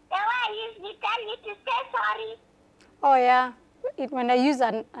do. The way I used to tell you to say sorry. Oh, yeah. When I use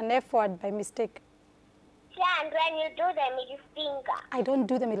an F word by mistake. Yeah, and when you do the middle finger. I don't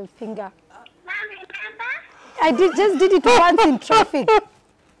do the middle finger. Mom, remember? I just did it once in traffic.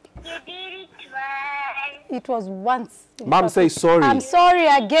 You did it twice. It was once. Mom, say sorry. I'm sorry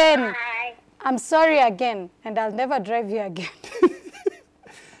again. Bye. I'm sorry again. And I'll never drive you again.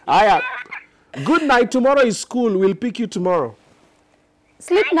 Aya. Good night. Tomorrow is school. We'll pick you tomorrow.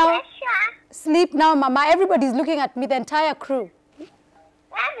 Sleep now. Sure. Sleep now, Mama. Everybody's looking at me, the entire crew.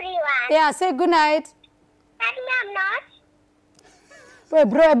 Everyone. Yeah, say good night. Daddy, I'm not. Wait,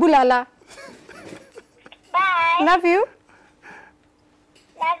 bro, bulala. Bye. Love you.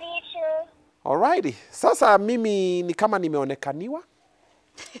 Love you too. Alrighty. Sasa mimi ni kama nimeonekaniwa.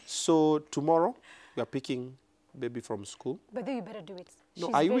 So tomorrow we are picking baby from school. But then you better do it. No,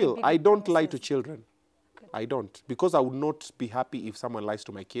 She's I very will. big I with don't lie to promises. children. Good. I don't. Because I would not be happy if someone lies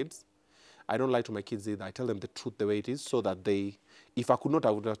to my kids. I don't lie to my kids either. I tell them the truth the way it is so that they, if I could not,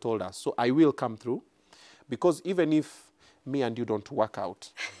 I would have told us. So I will come through. Because even if me and you don't work out,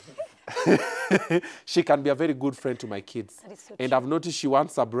 she can be a very good friend to my kids. That is so And true. I've noticed she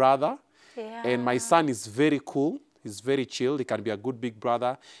wants a brother. Yeah. And my son is very cool. He's very chill. He can be a good big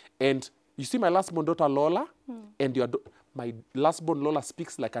brother. And you see my last born daughter, Lola, and my last born Lola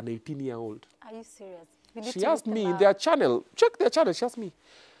speaks like an 18-year-old. Are you serious? We need She to asked meet me them in up. their channel, check their channel, she asked me,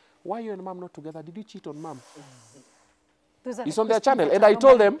 why you and mom not together? Did you cheat on mom? Those are It's the on their questions channel. that And are I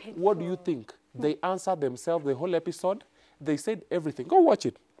told normally them, what do you think? They answered themselves the whole episode. They said everything. Go watch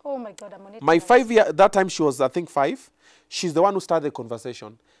it. Oh my God, I'm on it. My tonight. 5 year, that time she was, I think, 5. She's the one who started the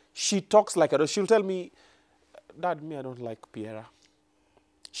conversation. She talks like a, she'll tell me, Dad, me, I don't like Pierra.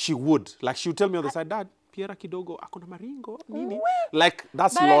 She would. Like, she'll tell me on the side, Dad, Pierra kidogo, akona maringo, nini. Like,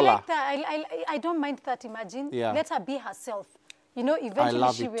 that's But Lola. I like that. I don't mind that, imagine. Yeah. Let her be herself. You know, eventually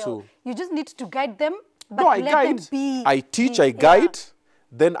love she it will. too. You just need to guide them, but No, I let guide. them be. I teach, be- I guide. Yeah.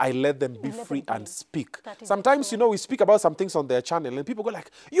 Then I let them be let them free be. and speak. That is Sometimes, also- you know, we speak about some things on their channel and people go like,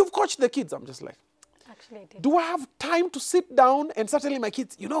 you've coached the kids. I'm just like, Actually, I did. do I have time to sit down and start telling my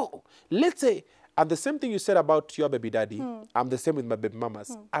kids, you know, let's say, and the same thing you said about your baby daddy, I'm the same with my baby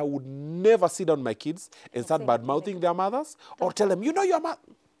mamas. I would never sit down with my kids and start say bad-mouthing their mothers or tell them, you know your mother.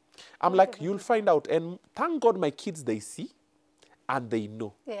 I'm like, you'll find out. And thank God my kids, they see and they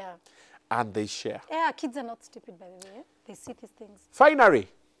know Yeah. and they share. Yeah, kids are not stupid, by the way. Yeah? They see these things. Finally,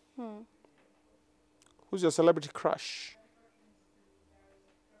 who's your celebrity crush?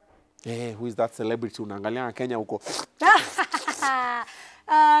 Hey, who is that celebrity? Unaangalia Kenya huko.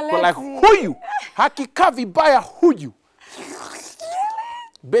 But like, Let's see. huyu, hakika vibaya huyu.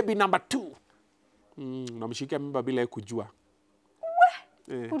 Baby number 2. Namshikia mimba bila yeye kujua.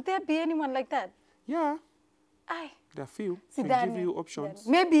 Would there be anyone like that? Yeah, Aye. there are few. We Sidhani. give you options.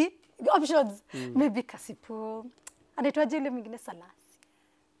 Maybe options. Maybe Kasipu. Anaitwaje yule mwingine Salasi.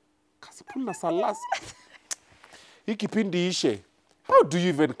 Kasipul na Salasi. Hii kipindi ishe. How do you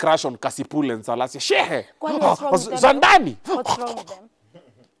even crush on Kasipul and Salasi? Shehe. Kwani what's wrong with them? Zandani. What's wrong with them?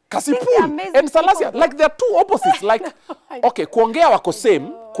 Kasipul amazing and Salasi. people, though. Like they're two opposites. Like, okay, kuongea wako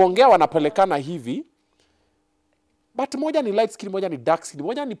same. Kuongea wanapelekana hivi. But moja ni light skin, moja ni dark skin,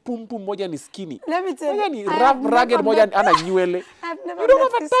 moja ni pum pum, moja ni skinny. Let me tell Moja you, ni I have rough, rugged, never moja met- ana nywele. I've never You don't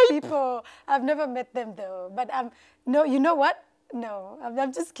met have a these type. people. I've never met them though. But no, you know what? No,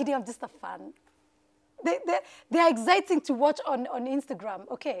 I'm just kidding. I'm just a fan. They are exciting to watch on Instagram.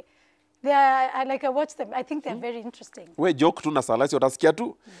 Okay, I watch them. I think they're very interesting. We joke tu na Salasi utasikia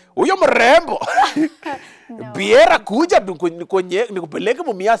tu. Huyo mrembo. Pierra kuja nikupeleke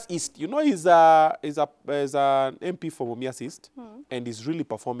Mumias East. You know he's an MP for Mumias East and he's really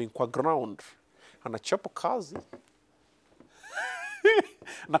performing kwa ground. Anachapa kazi.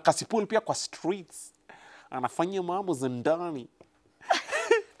 Na Kasipul pia kwa streets. Anafanya mambo za ndani.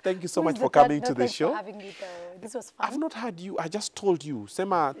 Thank you so much for coming to the show. For having me though. This was fun. I've not had you. I just told you.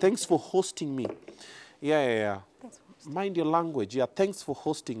 Sema, thanks for hosting me. Yeah. Thanks for Mind your language. Yeah, thanks for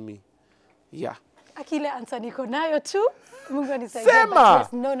hosting me. Yeah. Akile answer niko nayo tu. Mungu anisaidie. Sema.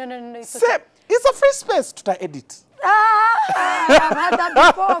 but yes, no. It's okay. Same. It's a free space to edit. I've had that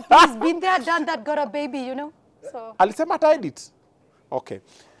before. Please, been there, done that, got a baby, you know. So Alisema ata edit. Okay.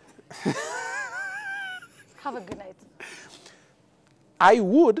 have a good night. I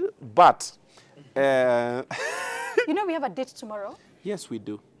would, but You know we have a date tomorrow. yes, we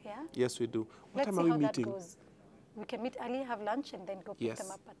do. Yeah. Yes, we do. What Let's time see are we how meeting? that goes. We can meet early, have lunch, and then go pick Yes.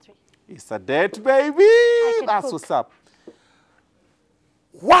 them up at 3. It's a date, baby. can That's cook. what's up.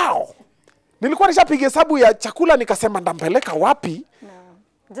 Wow. Nilikuwa nishapiga hesabu ya chakula nikasema ndampeleka wapi? No.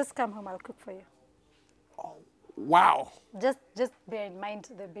 Just come home, I'll cook for you. Wow. Just bear in mind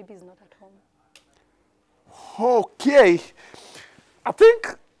the baby is not at home. Okay. I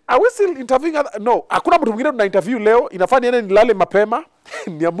think, are we still interviewing? No, hakuna mtu mwingine tuna interview leo. Inafaa niende nilale mapema.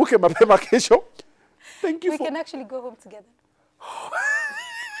 Niamke mapema kesho. Thank you We can actually go home together.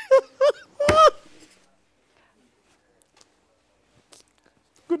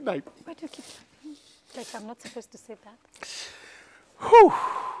 Good night. Why do you keep laughing? Like I'm not supposed to say that. Whew.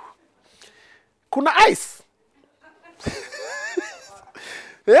 Kuna ice.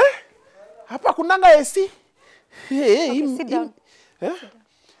 Eh? Hapa kunanga AC. Hey, Okay, sit down. Eh? Sit down.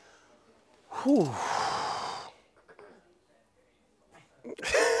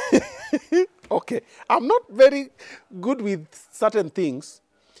 Okay, I'm not very good with certain things.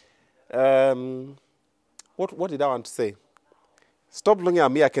 What did I want to say? Stop looking at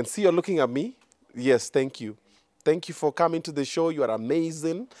me. I can see you're looking at me. Yes, thank you. Thank you for coming to the show. You are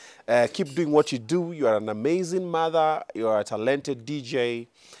amazing. Keep doing what you do. You are an amazing mother. You are a talented DJ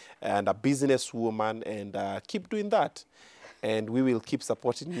and a businesswoman. And keep doing that. And we will keep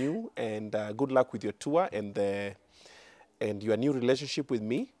supporting you. And good luck with your tour and your new relationship with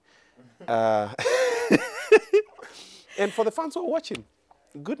me. And for the fans who are watching,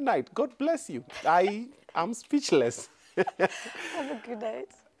 good night. God bless you. I'm speechless. Have a good night.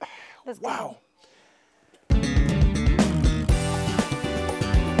 Let's go. Wow.